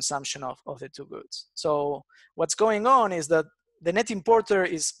less consumption of the two goods. So what's going on is that the net importer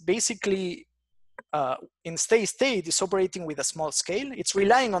is basically in steady state is operating with a small scale. It's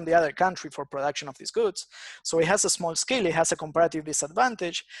relying on the other country for production of these goods. So it has a small scale, it has a comparative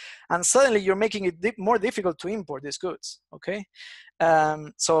disadvantage, and suddenly you're making it more difficult to import these goods, okay?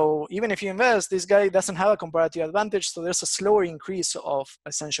 So even if you invest, this guy doesn't have a comparative advantage, so there's a slower increase of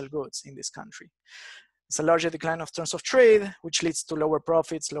essential goods in this country. It's a larger decline of terms of trade, which leads to lower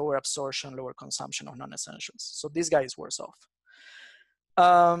profits, lower absorption, lower consumption of non-essentials. So this guy is worse off.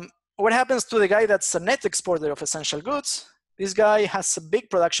 What happens to the guy that's a net exporter of essential goods? This guy has a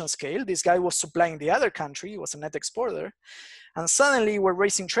big production scale. This guy was supplying the other country, was a net exporter. And suddenly we're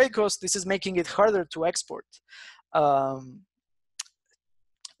raising trade costs. This is making it harder to export.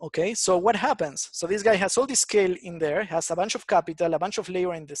 Okay, so what happens? So this guy has all this scale in there, has a bunch of capital, a bunch of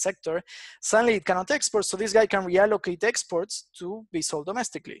labor in the sector. Suddenly it cannot export, so this guy can reallocate exports to be sold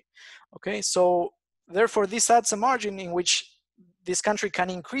domestically. Okay, so therefore this adds a margin in which this country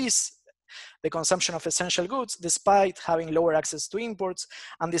can increase the consumption of essential goods despite having lower access to imports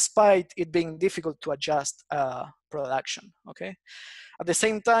and despite it being difficult to adjust production, okay? At the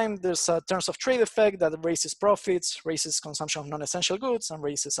same time, there's a terms of trade effect that raises profits, raises consumption of non-essential goods, and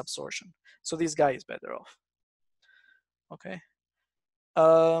raises absorption. So this guy is better off, okay?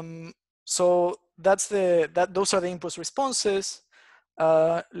 So those are the impulse responses.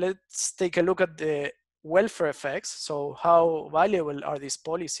 Let's take a look at the welfare effects. So how valuable are these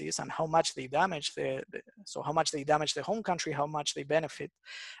policies and how much they damage how much they damage the home country, how much they benefit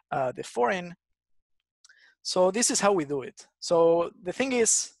the foreign. So this is how we do it. So the thing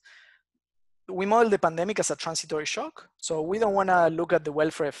is, we model the pandemic as a transitory shock. So we don't want to look at the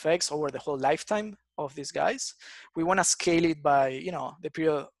welfare effects over the whole lifetime of these guys. We want to scale it by, the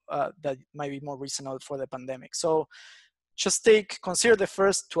period that might be more reasonable for the pandemic. So just consider the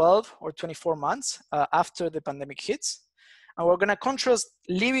first 12 or 24 months after the pandemic hits. And we're gonna contrast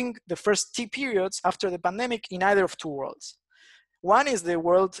living the first T periods after the pandemic in either of two worlds. One is the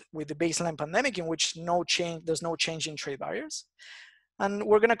world with the baseline pandemic in which there's no change in trade barriers. And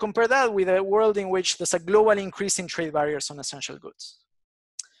we're gonna compare that with a world in which there's a global increase in trade barriers on essential goods.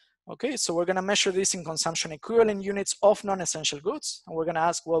 Okay, so we're gonna measure this in consumption equivalent units of non-essential goods. And we're gonna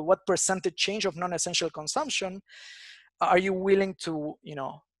ask, well, what percentage change of non-essential consumption are you willing to,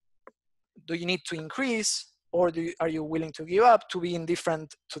 do you need to increase, or are you willing to give up to be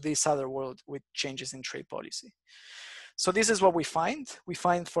indifferent to this other world with changes in trade policy? So this is what we find. We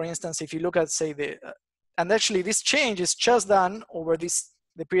find, for instance, if you look at, say, and actually this change is just done over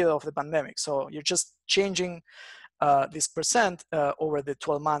the period of the pandemic. So you're just changing this percent over the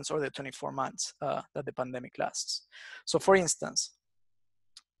 12 months or the 24 months that the pandemic lasts. So for instance,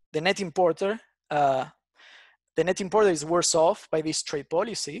 the net importer is worse off by this trade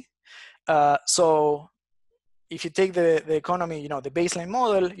policy. So if you take the economy, the baseline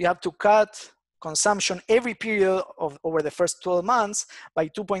model, you have to cut consumption every period over the first 12 months by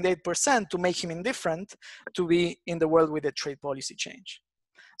 2.8% to make him indifferent to be in the world with a trade policy change.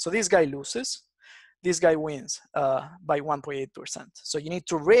 So this guy loses, this guy wins by 1.8%. So you need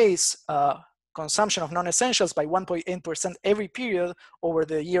to raise consumption of non-essentials by 1.8% every period over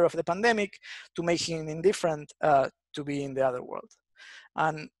the year of the pandemic to make him indifferent to be in the other world.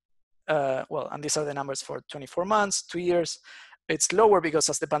 And and these are the numbers for 24 months, 2 years. It's lower because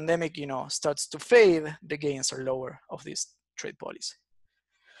as the pandemic, starts to fade, the gains are lower of this trade policy.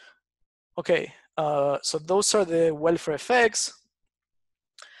 Okay, so those are the welfare effects.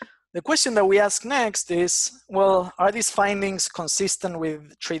 The question that we ask next is, well, are these findings consistent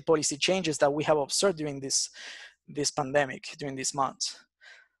with trade policy changes that we have observed during this pandemic, during these months?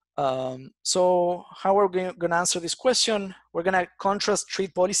 So how are we going to answer this question? We're going to contrast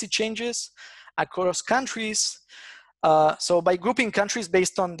trade policy changes across countries. So by grouping countries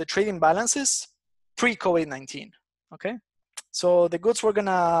based on the trade imbalances pre-COVID-19, okay? So the goods we're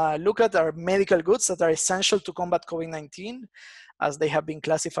gonna look at are medical goods that are essential to combat COVID-19 as they have been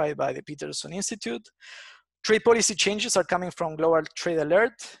classified by the Peterson Institute. Trade policy changes are coming from Global Trade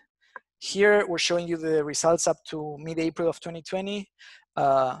Alert. Here we're showing you the results up to mid-April of 2020.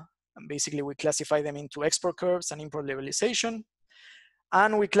 And basically we classify them into export curves and import levelization.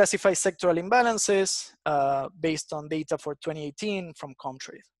 And we classify sectoral imbalances based on data for 2018 from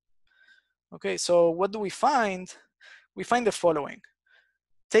Comtrade. Okay, so what do we find? We find the following.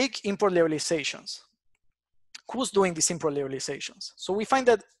 Take import levelizations. Who's doing these import levelizations? So we find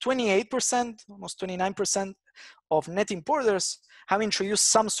that 28%, almost 29% of net importers have introduced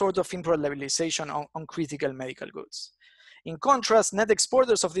some sort of import levelization on critical medical goods. In contrast, net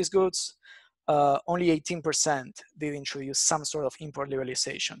exporters of these goods, only 18% did introduce some sort of import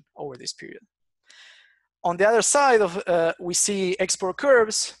levelization over this period. On the other side of, we see export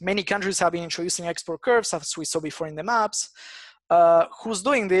curves. Many countries have been introducing export curves, as we saw before in the maps. Who's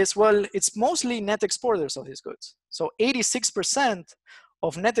doing this? Well, it's mostly net exporters of these goods. So 86%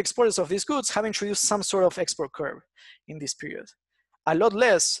 of net exporters of these goods have introduced some sort of export curve in this period. A lot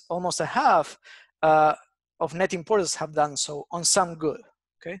less, almost a half, of net importers have done so on some good,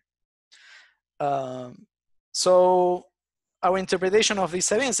 okay? So our interpretation of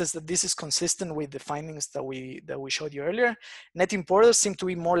this evidence is that this is consistent with the findings that we showed you earlier. Net importers seem to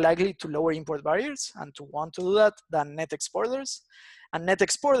be more likely to lower import barriers and to want to do that than net exporters. And net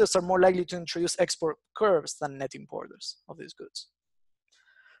exporters are more likely to introduce export curves than net importers of these goods.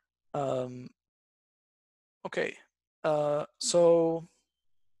 Okay, so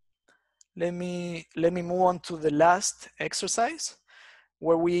let me move on to the last exercise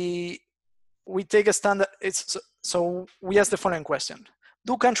where we take a standard. So we ask the following question.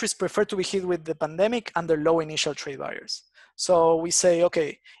 Do countries prefer to be hit with the pandemic under low initial trade barriers? So we say,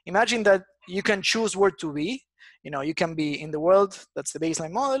 okay, imagine that you can choose where to be. You can be in the world, that's the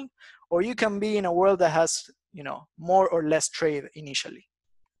baseline model, or you can be in a world that has, more or less trade initially.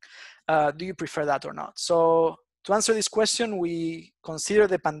 Do you prefer that or not? So to answer this question, we consider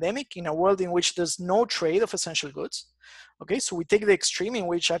the pandemic in a world in which there's no trade of essential goods. Okay, so we take the extreme in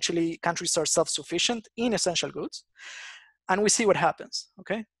which actually countries are self-sufficient in essential goods, and we see what happens,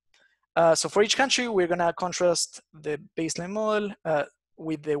 okay? So for each country, we're gonna contrast the baseline model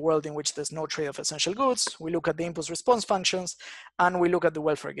with the world in which there's no trade of essential goods. We look at the impulse response functions, and we look at the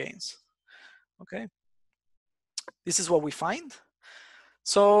welfare gains, okay? This is what we find.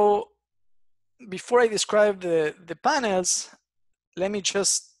 So before I describe the panels, let me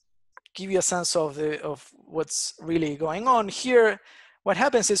just give you a sense of what's really going on here. What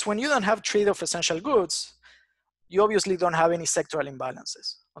happens is when you don't have trade of essential goods, you obviously don't have any sectoral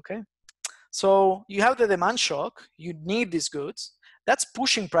imbalances, okay? So you have the demand shock, you need these goods, that's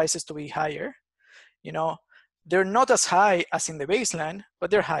pushing prices to be higher, they're not as high as in the baseline,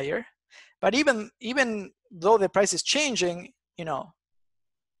 but they're higher. But even though the price is changing, you know,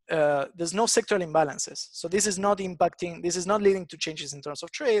 there's no sectoral imbalances. So this is not impacting, this is not leading to changes in terms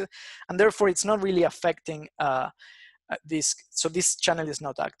of trade, and therefore it's not really affecting this. So this channel is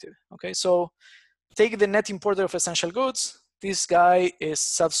not active. Okay, so take the net importer of essential goods. This guy is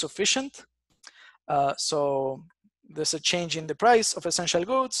self-sufficient. So there's a change in the price of essential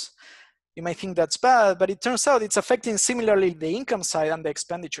goods. You might think that's bad, but it turns out it's affecting similarly the income side and the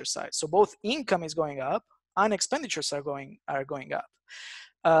expenditure side. So both income is going up and expenditures are going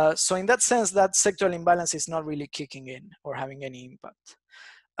up. So in that sense, that sectoral imbalance is not really kicking in or having any impact.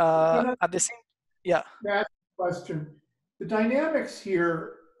 At the same, yeah. That's the question. The dynamics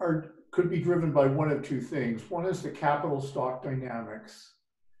here could be driven by one of two things. One is the capital stock dynamics,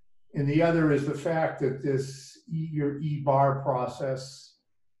 and the other is the fact that your E-bar process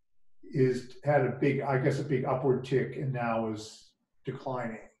had a big upward tick and now is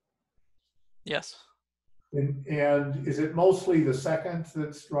declining. Yes. And is it mostly the second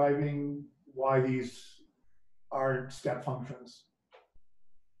that's driving why these aren't step functions?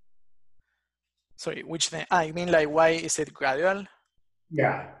 Sorry, which thing? You mean like why is it gradual?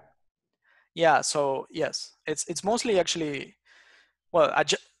 Yeah. Yeah, so yes, it's mostly actually, well,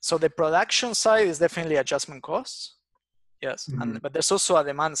 so the production side is definitely adjustment costs. Yes, Mm-hmm. but there's also a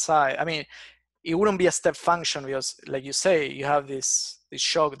demand side. I mean, it wouldn't be a step function because, like you say, you have this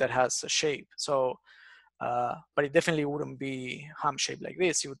shock that has a shape. So, but it definitely wouldn't be ham shaped like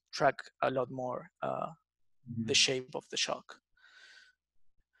this. You would track a lot more the shape of the shock.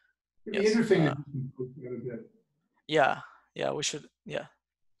 It'd be interesting to a bit. Yeah, we should, yeah.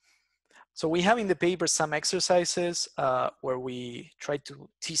 So we have in the paper some exercises where we try to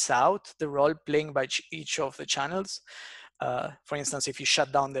tease out the role playing by each of the channels. For instance, if you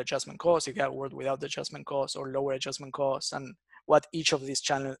shut down the adjustment cost, if you have a world without the adjustment cost or lower adjustment cost, and what each of these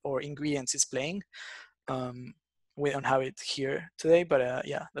channels or ingredients is playing. We don't have it here today, but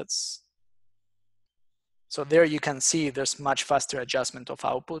yeah, that's. So there you can see there's much faster adjustment of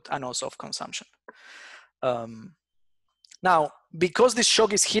output and also of consumption. Now, because this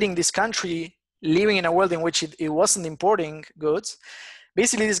shock is hitting this country, living in a world in which it wasn't importing goods,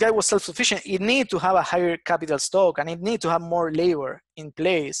 basically this guy was self-sufficient. It needed to have a higher capital stock and it needed to have more labor in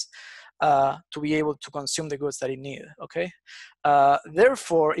place to be able to consume the goods that it needed, okay?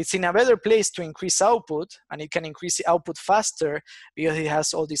 Therefore, it's in a better place to increase output, and it can increase the output faster because it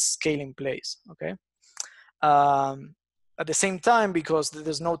has all this scale in place, okay? At the same time, because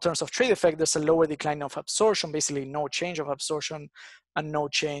there's no terms of trade effect, there's a lower decline of absorption, basically no change of absorption, and no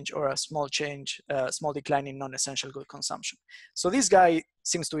change or a small change, small decline in non-essential good consumption. So this guy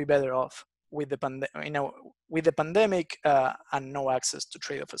seems to be better off with the pandemic and no access to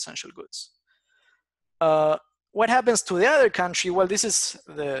trade of essential goods. What happens to the other country? Well, this is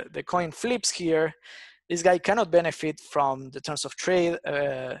the coin flips here. This guy cannot benefit from the terms of trade,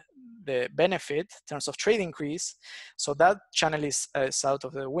 the benefit, terms of trade increase. So that channel is out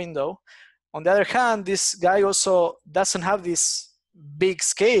of the window. On the other hand, this guy also doesn't have this big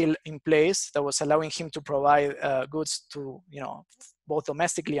scale in place that was allowing him to provide goods to, both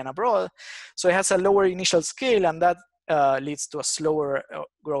domestically and abroad. So it has a lower initial scale, and that leads to a slower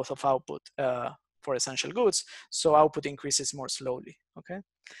growth of output for essential goods. So output increases more slowly, okay?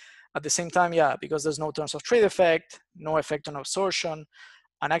 At the same time, yeah, because there's no terms of trade effect, no effect on absorption,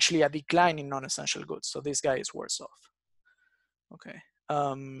 and actually a decline in non-essential goods. So this guy is worse off. Okay,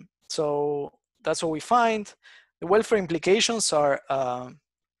 so that's what we find. The welfare implications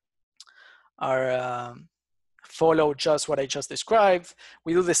follow just what I just described.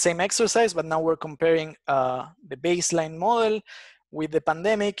 We do the same exercise, but now we're comparing the baseline model with the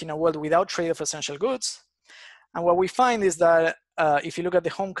pandemic in a world without trade of essential goods. And what we find is that if you look at the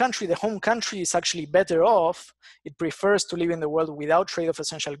home country is actually better off. It prefers to live in the world without trade of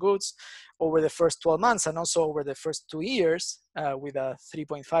essential goods over the first 12 months and also over the first 2 years with a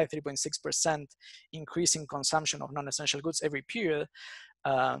 3.5, 3.6% increase in consumption of non-essential goods every period.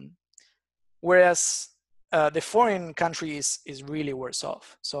 Whereas the foreign country is really worse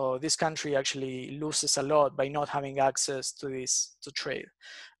off. So this country actually loses a lot by not having access to trade.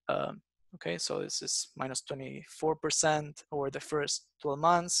 Okay, so this is minus 24% over the first 12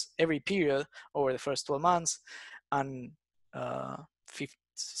 months, every period over the first 12 months, and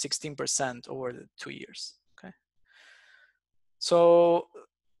 16% over the 2 years, okay? So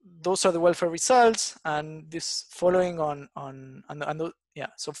those are the welfare results, and this following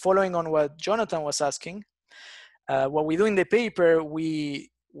so following on what Jonathan was asking, what we do in the paper,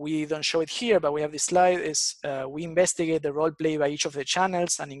 we we don't show it here, but we have this slide, is we investigate the role played by each of the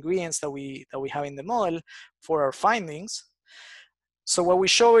channels and ingredients that we have in the model for our findings. So what we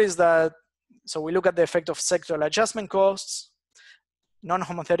show is that, so we look at the effect of sectoral adjustment costs,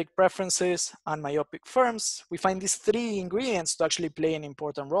 non-homothetic preferences, and myopic firms. We find these three ingredients to actually play an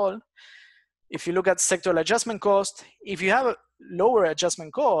important role. If you look at sectoral adjustment cost, if you have a lower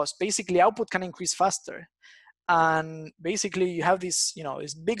adjustment cost, basically output can increase faster. And basically you have this,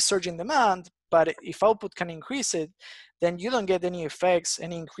 this big surge in demand, but if output can increase it, then you don't get any effects,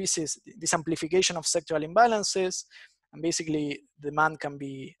 any increases, this amplification of sectoral imbalances, and basically demand can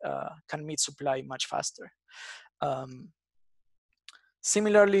meet supply much faster.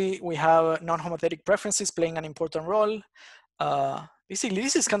 Similarly, we have non-homothetic preferences playing an important role. Basically,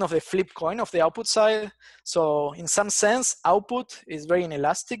 this is kind of the flip coin of the output side. So in some sense, output is very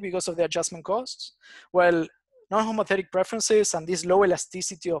inelastic because of the adjustment costs. Well, non-homothetic preferences and this low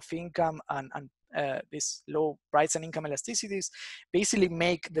elasticity of income and this low price and income elasticities basically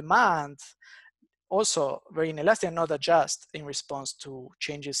make demand also very inelastic and not adjust in response to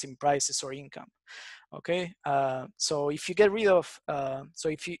changes in prices or income. Okay, so if you get rid of, so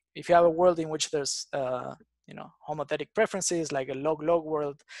if you have a world in which there's homothetic preferences like a log-log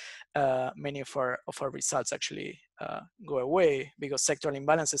world, many of our results actually go away because sectoral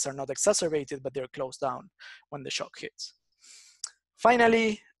imbalances are not exacerbated, but they're closed down when the shock hits.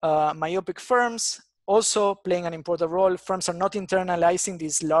 Finally, myopic firms also playing an important role. Firms are not internalizing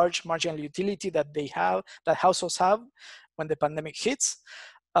this large marginal utility that they have, that households have when the pandemic hits.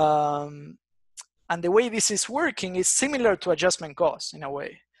 And the way this is working is similar to adjustment costs in a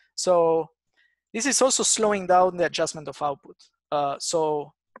way. So this is also slowing down the adjustment of output.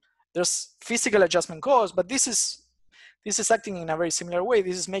 So there's physical adjustment costs, but this is acting in a very similar way.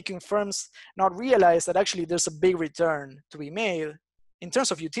 This is making firms not realize that actually there's a big return to be made in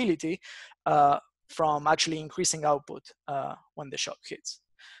terms of utility from actually increasing output when the shock hits,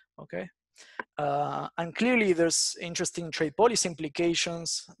 okay? And clearly there's interesting trade policy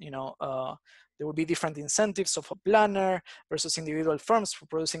implications. There will be different incentives of a planner versus individual firms for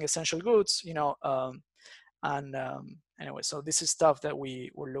producing essential goods, anyway, so this is stuff that we're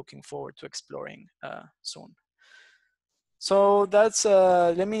looking forward to exploring soon. So that's,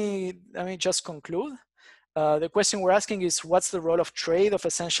 let me just conclude. The question we're asking is, what's the role of trade of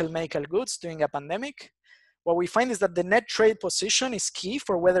essential medical goods during a pandemic? What we find is that the net trade position is key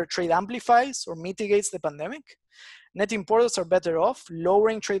for whether trade amplifies or mitigates the pandemic. Net importers are better off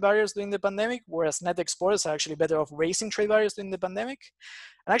lowering trade barriers during the pandemic, whereas net exporters are actually better off raising trade barriers during the pandemic.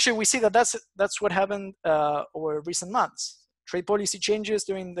 And actually we see that that's what happened over recent months. Trade policy changes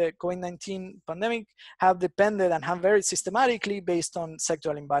during the COVID-19 pandemic have depended and have varied systematically based on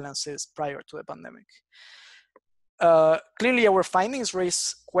sectoral imbalances prior to the pandemic. Clearly our findings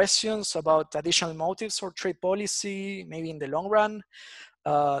raise questions about additional motives for trade policy, maybe in the long run.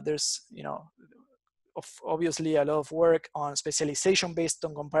 There's, obviously a lot of work on specialization based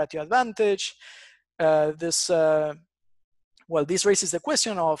on comparative advantage. This raises the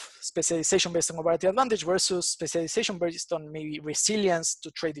question of specialization based on comparative advantage versus specialization based on maybe resilience to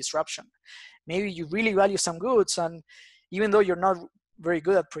trade disruption. Maybe you really value some goods, and even though you're not very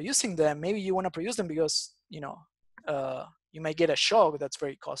good at producing them, maybe you want to produce them because you might get a shock that's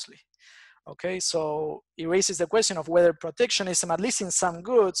very costly. Okay, so it raises the question of whether protectionism, at least in some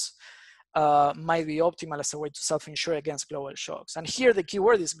goods, might be optimal as a way to self-insure against global shocks. And here the key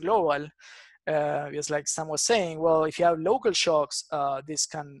word is global, because like Sam was saying, well, if you have local shocks, this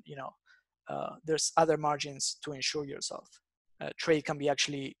can, there's other margins to insure yourself. Trade can be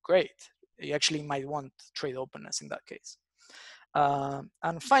actually great. You actually might want trade openness in that case.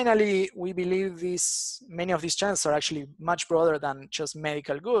 And finally, we believe many of these channels are actually much broader than just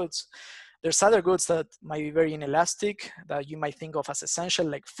medical goods. There's other goods that might be very inelastic that you might think of as essential,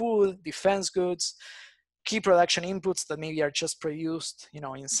 like food, defense goods, key production inputs that maybe are just produced,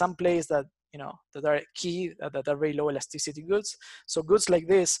 in some place that, that are key, that are very low elasticity goods. So goods like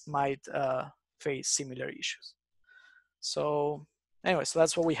this might face similar issues. So anyway, so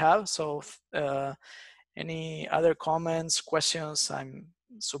that's what we have. So any other comments, questions? I'm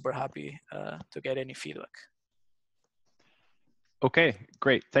super happy to get any feedback. Okay,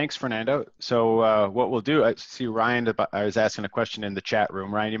 great. Thanks, Fernando. So what we'll do, I see Ryan, I was asking a question in the chat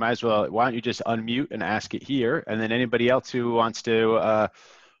room. Ryan, you might as well, why don't you just unmute and ask it here? And then anybody else who wants to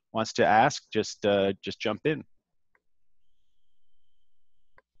ask, just jump in.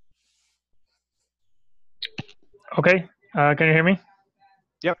 Okay, can you hear me?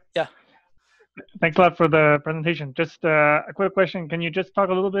 Yep. Yeah. Thanks a lot for the presentation. Just a quick question. Can you just talk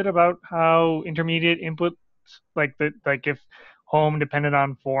a little bit about how intermediate inputs, like if home dependent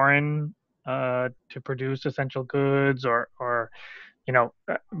on foreign to produce essential goods, or you know,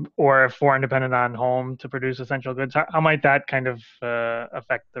 or if foreign dependent on home to produce essential goods? How might that kind of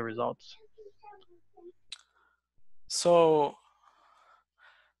affect the results? So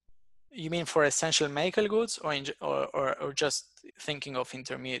you mean for essential medical goods, or just thinking of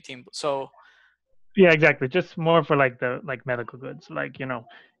intermediate input? So yeah, exactly. Just more for like the medical goods. Like, you know,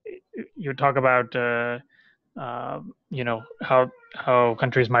 you talk about you know, how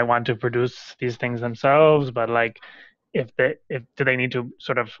countries might want to produce these things themselves, but like if do they need to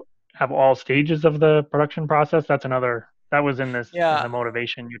sort of have all stages of the production process? That's another, that was in this, in yeah, the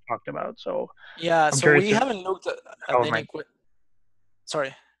motivation you talked about. So yeah. I'm So curious we if haven't looked how at it any. might.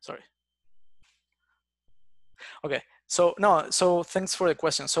 Sorry. Okay. So no. So thanks for the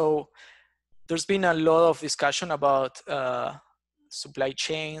question. So there's been a lot of discussion about supply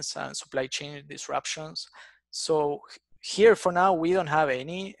chains and supply chain disruptions. So here for now, we don't have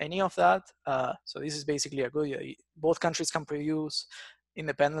any of that. So this is basically a good, both countries can produce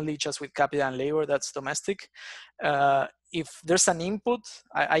independently just with capital and labor that's domestic. If there's an input,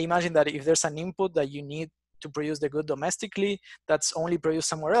 I imagine that if there's an input that you need to produce the good domestically that's only produced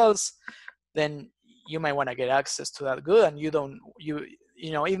somewhere else, then you might want to get access to that good, and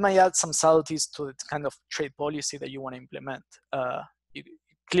you know, it might add some subtleties to the kind of trade policy that you want to implement. You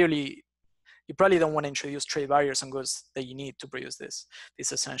clearly, you probably don't want to introduce trade barriers on goods that you need to produce these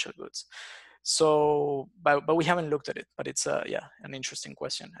essential goods. So, but we haven't looked at it. But it's yeah, an interesting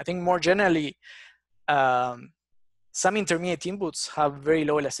question. I think more generally, some intermediate inputs have very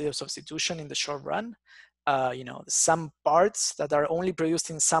low elasticity of substitution in the short run. You know, some parts that are only produced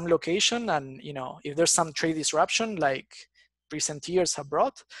in some location, and you know, if there's some trade disruption like recent years have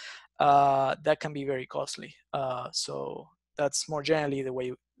brought, that can be very costly. So that's more generally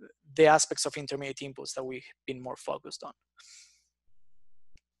the aspects of intermediate inputs that we've been more focused on.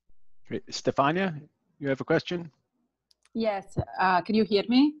 Great. Stefania, you have a question? Yes. Can you hear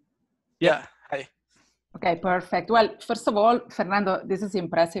me? Yeah. Hi. Okay, perfect. Well, first of all, Fernando, this is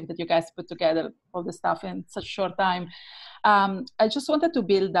impressive that you guys put together all the stuff in such a short time. I just wanted to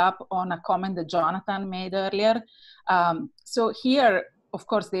build up on a comment that Jonathan made earlier. So here, of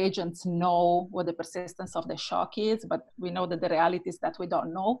course, the agents know what the persistence of the shock is, but we know that the reality is that we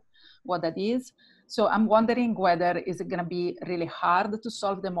don't know what that is. So I'm wondering whether is it going to be really hard to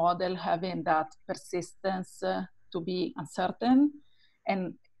solve the model having that persistence to be uncertain,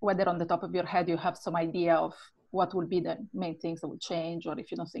 and whether on the top of your head you have some idea of what will be the main things that will change, or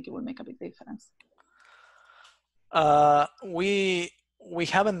if you don't think it will make a big difference. We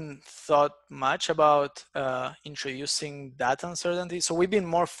haven't thought much about introducing that uncertainty. So we've been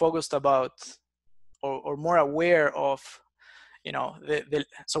more focused about, or more aware of, you know,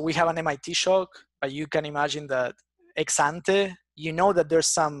 so we have an MIT shock, but you can imagine that ex ante, you know that there's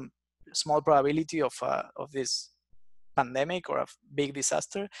some small probability of this pandemic or a big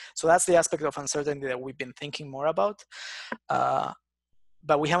disaster. So that's the aspect of uncertainty that we've been thinking more about.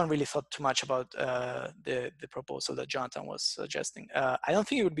 But we haven't really thought too much about the proposal that Jonathan was suggesting. I don't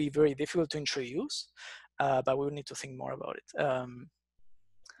think it would be very difficult to introduce, but we would need to think more about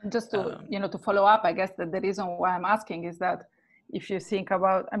it. Just to, you know, to follow up, I guess that the reason why I'm asking is that if you think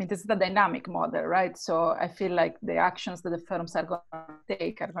about, I mean, this is the dynamic model, right? So I feel like the actions that the firms are going to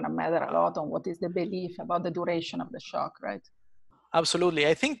take are going to matter a lot on what is the belief about the duration of the shock, right? Absolutely.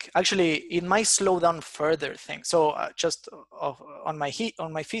 I think actually it might slow down further things. So just on my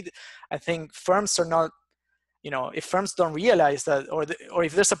feed, I think firms are not, you know, if firms don't realize that, or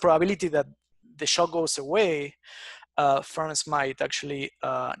if there's a probability that the shock goes away, firms might actually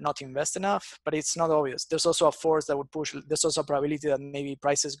not invest enough, but it's not obvious. There's also a force that would push, there's also a probability that maybe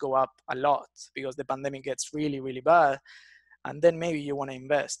prices go up a lot because the pandemic gets really, really bad. And then maybe you want to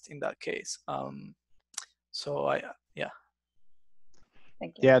invest in that case. So yeah.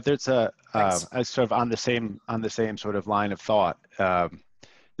 Thank you. Yeah, there's a sort of on the same sort of line of thought.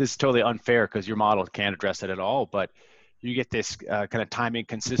 This is totally unfair because your model can't address it at all, but you get this kind of timing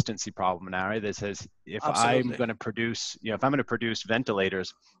consistency problem now, right? That says if Absolutely. I'm going to produce, you know, if I'm going to produce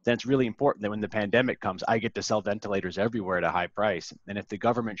ventilators, then it's really important that when the pandemic comes, I get to sell ventilators everywhere at a high price. And if the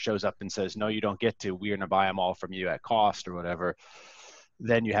government shows up and says, no, you don't get to, we're going to buy them all from you at cost or whatever,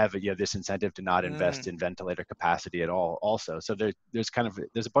 then you have this incentive to not invest in ventilator capacity at all also. So there's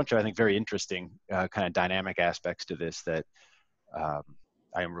a bunch of, I think, very interesting kind of dynamic aspects to this that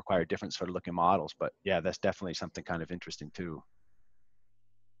I require different sort of looking models, but yeah, that's definitely something kind of interesting too.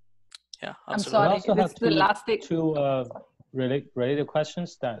 Yeah, absolutely. I also have two related related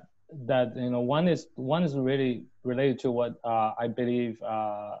questions that you know, one is really related to what I believe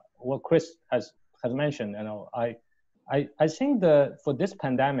what Chris has mentioned. You know, I think that for this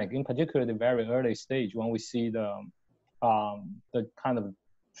pandemic, in particular, the very early stage, when we see the kind of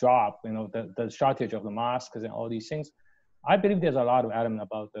drop, the shortage of the masks and all these things, I believe there's a lot of element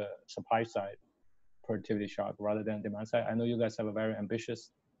about the supply side productivity shock rather than demand side. I know you guys have a very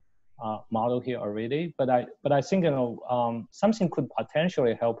ambitious model here already, but I think something could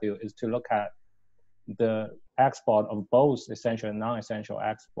potentially help you is to look at the export of both essential and non-essential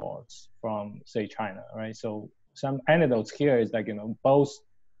exports from, say, China, right? So some anecdotes here is like both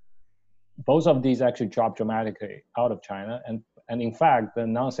of these actually dropped dramatically out of China, and in fact the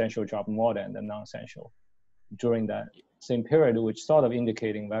non-essential dropped more than the non-essential during that same period, which sort of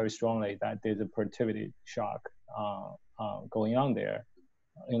indicating very strongly that there's a productivity shock going on there.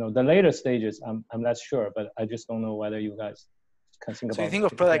 The later stages, I'm less sure, but I just don't know whether you guys can think about. So you think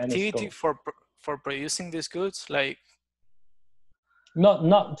of productivity for producing these goods, like?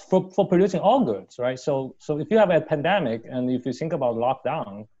 Not for producing all goods, right? So if you have a pandemic and if you think about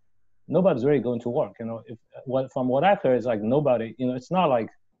lockdown, nobody's really going to work. From what I heard is like nobody. It's not like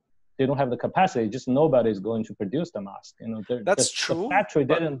they don't have the capacity. Just nobody is going to produce the mask. That's true. The factory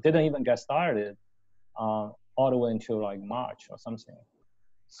didn't even get started all the way until like March or something.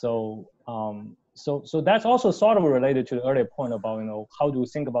 So that's also sort of related to the earlier point about how do we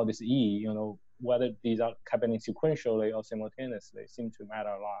think about this E? Whether these are happening sequentially or simultaneously seem to matter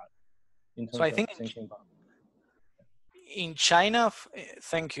a lot in terms of thinking about. In China,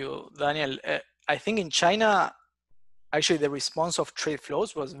 thank you, Daniel. I think in China, actually the response of trade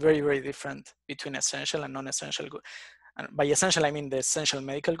flows was very, very different between essential and non-essential goods. And by essential, I mean the essential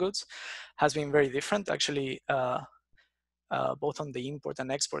medical goods has been very different, actually, both on the import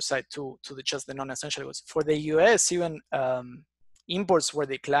and export side to just the non-essential goods. For the US, even imports were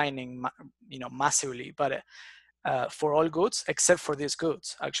declining, massively, but for all goods except for these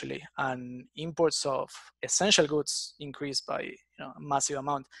goods, actually, and imports of essential goods increased by a massive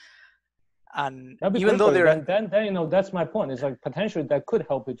amount. And even though they're then that's my point. It's like potentially that could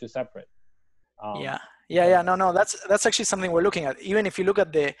help you to separate. No, that's actually something we're looking at. Even if you look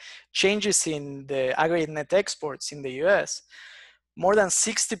at the changes in the aggregate net exports in the US, more than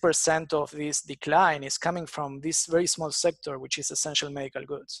 60% of this decline is coming from this very small sector, which is essential medical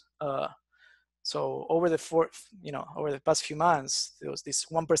goods. So over the past few months, there was this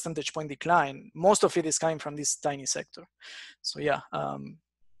 1 percentage point decline. Most of it is coming from this tiny sector. So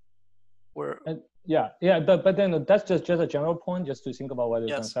but then that's just a general point, just to think about whether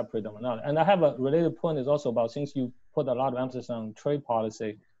you can separate them or not. And I have a related point is also about, since you put a lot of emphasis on trade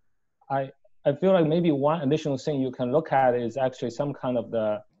policy, I feel like maybe one additional thing you can look at is actually some kind of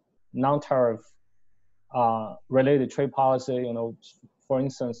the non-tariff related trade policy, for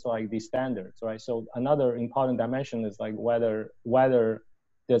instance, like the standards, right? So another important dimension is like whether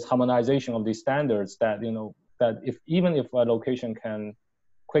there's harmonization of these standards that, that even if a location can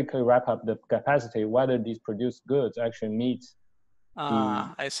quickly wrap up the capacity, whether these produced goods actually meet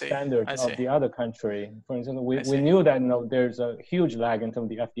the standards of the other country. For instance, we knew that there's a huge lag in terms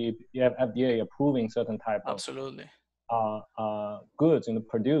of the FDA approving certain type of goods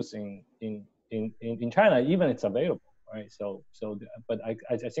produced in China, even it's available, right? But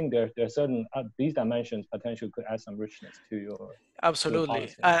I think there are certain these dimensions potentially could add some richness to your absolutely.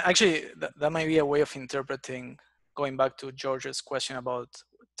 Actually, that might be a way of interpreting. Going back to George's question about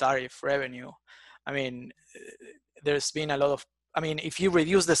tariff revenue, I mean, there's been a lot of. I mean, if you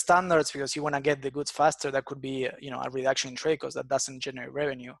reduce the standards because you want to get the goods faster, that could be a reduction in trade costs that doesn't generate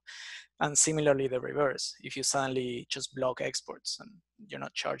revenue. And similarly, the reverse. If you suddenly just block exports and you're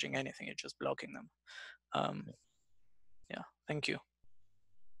not charging anything, you're just blocking them. Thank you.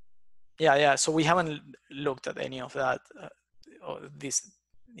 So we haven't looked at any of that,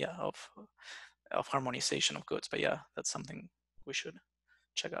 of harmonization of goods, but that's something we should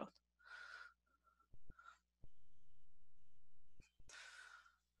check out.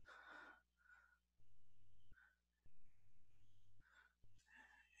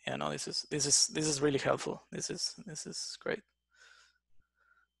 No, this is really helpful. This is great.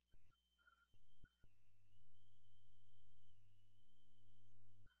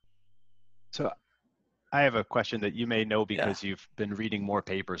 So I have a question that you may know because you've been reading more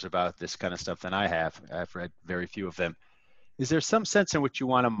papers about this kind of stuff than I have. I've read very few of them. Is there some sense in which you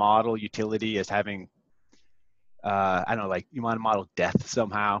want to model utility as having, I don't know, like you want to model death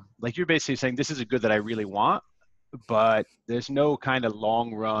somehow? Like you're basically saying, this is a good that I really want, but there's no kind of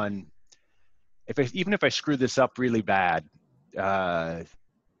long run. Even if I screw this up really bad, that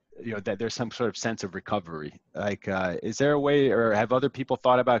there's some sort of sense of recovery. Like, is there a way, or have other people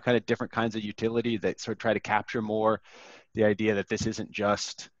thought about kind of different kinds of utility that sort of try to capture more the idea that this isn't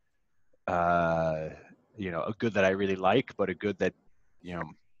just, a good that I really like, but a good that,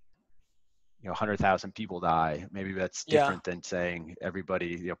 100,000 people die. Maybe that's different than saying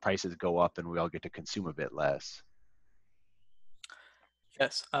everybody, prices go up and we all get to consume a bit less.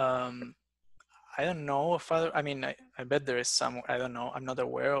 Yes. I don't know if I mean, I bet there is some, I don't know, I'm not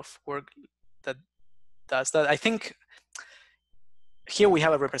aware of work that does that. I think here we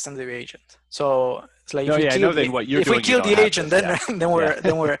have a representative agent. So it's like, No, yeah, I know then what you're if we doing, you kill don't the have agent, this, then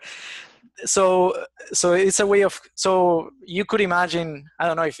then we're so it's a way of, so you could imagine, I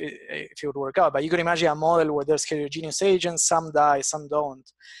don't know if it would work out, but you could imagine a model where there's heterogeneous agents, some die, some don't,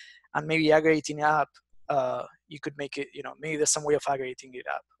 and maybe aggregating up, you could make it, maybe there's some way of aggregating it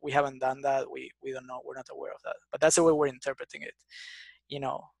up. We haven't done that. We don't know. We're not aware of that. But that's the way we're interpreting it.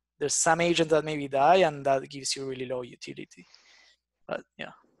 There's some agent that maybe die, and that gives you really low utility. But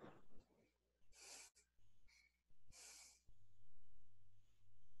yeah.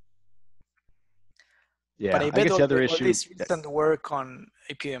 Yeah, but I I bet guess the other all issue. this recent work on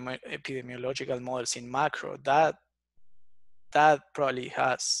epidemiological models in macro, that probably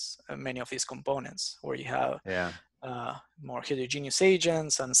has many of these components where you have more heterogeneous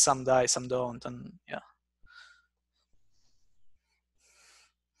agents, and some die, some don't, and yeah.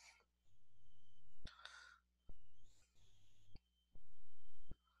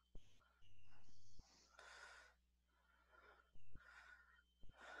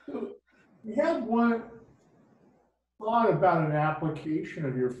 So we had one thought about an application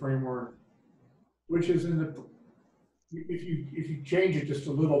of your framework, which is if you change it just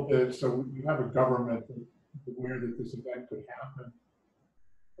a little bit, so you have a government that's aware that this event could happen,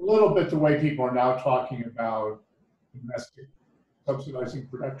 a little bit the way people are now talking about domestic subsidizing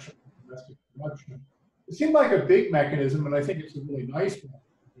production, domestic production. It seemed like a big mechanism, and I think it's a really nice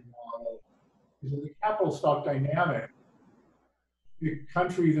model, is in the capital stock dynamic. The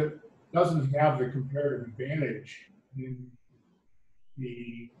country that doesn't have the comparative advantage in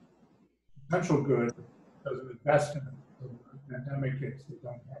the potential good doesn't invest in it. So the pandemic hits, they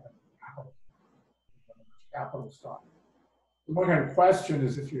don't have any capital stock. The one kind of question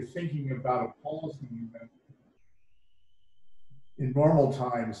is, if you're thinking about a policy event in normal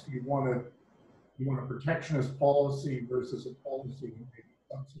times, do you want a protectionist policy versus a policy that maybe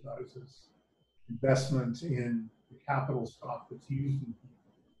subsidizes investment in the capital stock that's used in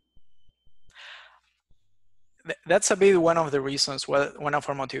that's a bit one of the reasons, one of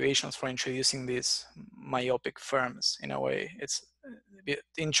our motivations for introducing these myopic firms. In a way, it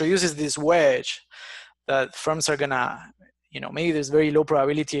introduces this wedge that firms are gonna, maybe there's very low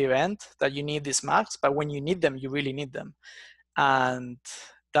probability event that you need these max, but when you need them, you really need them, and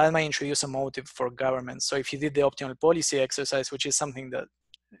that might introduce a motive for government. So if you did the optimal policy exercise, which is something that,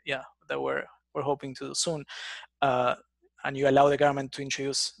 that we're hoping to do soon, and you allow the government to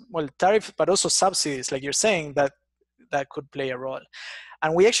introduce, tariffs, but also subsidies, like you're saying, that could play a role.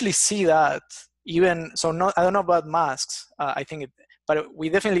 And we actually see that even, so I don't know about masks, but we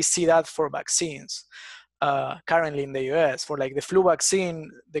definitely see that for vaccines. Currently in the US, for like the flu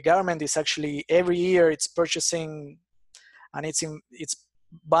vaccine, the government is actually, every year it's purchasing, and it's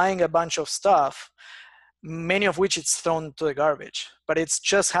buying a bunch of stuff, many of which it's thrown to the garbage, but it's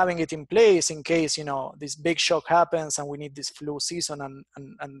just having it in place in case, this big shock happens and we need this flu season.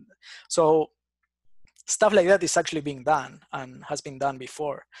 And so stuff like that is actually being done and has been done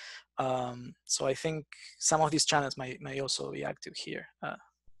before. So I think some of these channels may also be active here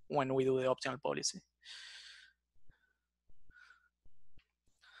when we do the optimal policy.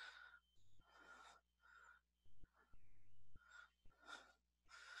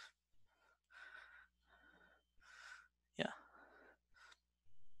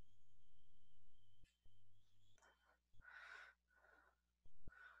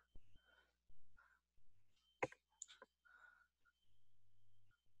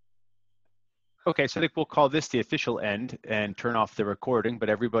 Okay, so I think we'll call this the official end and turn off the recording, but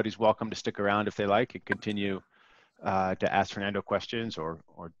everybody's welcome to stick around if they like and continue to ask Fernando questions or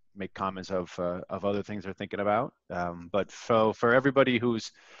make comments of other things they're thinking about. But for everybody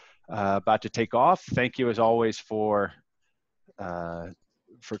who's about to take off, thank you as always for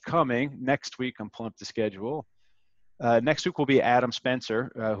coming. Next week, I'm pulling up the schedule. Next week will be Adam Spencer,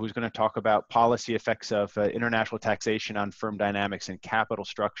 who's going to talk about policy effects of international taxation on firm dynamics and capital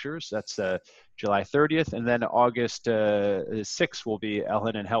structures. That's July 30th. And then August 6th will be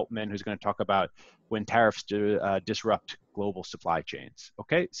Elhanan Helpman, who's going to talk about when tariffs disrupt global supply chains.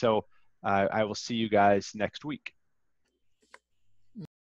 Okay, so I will see you guys next week.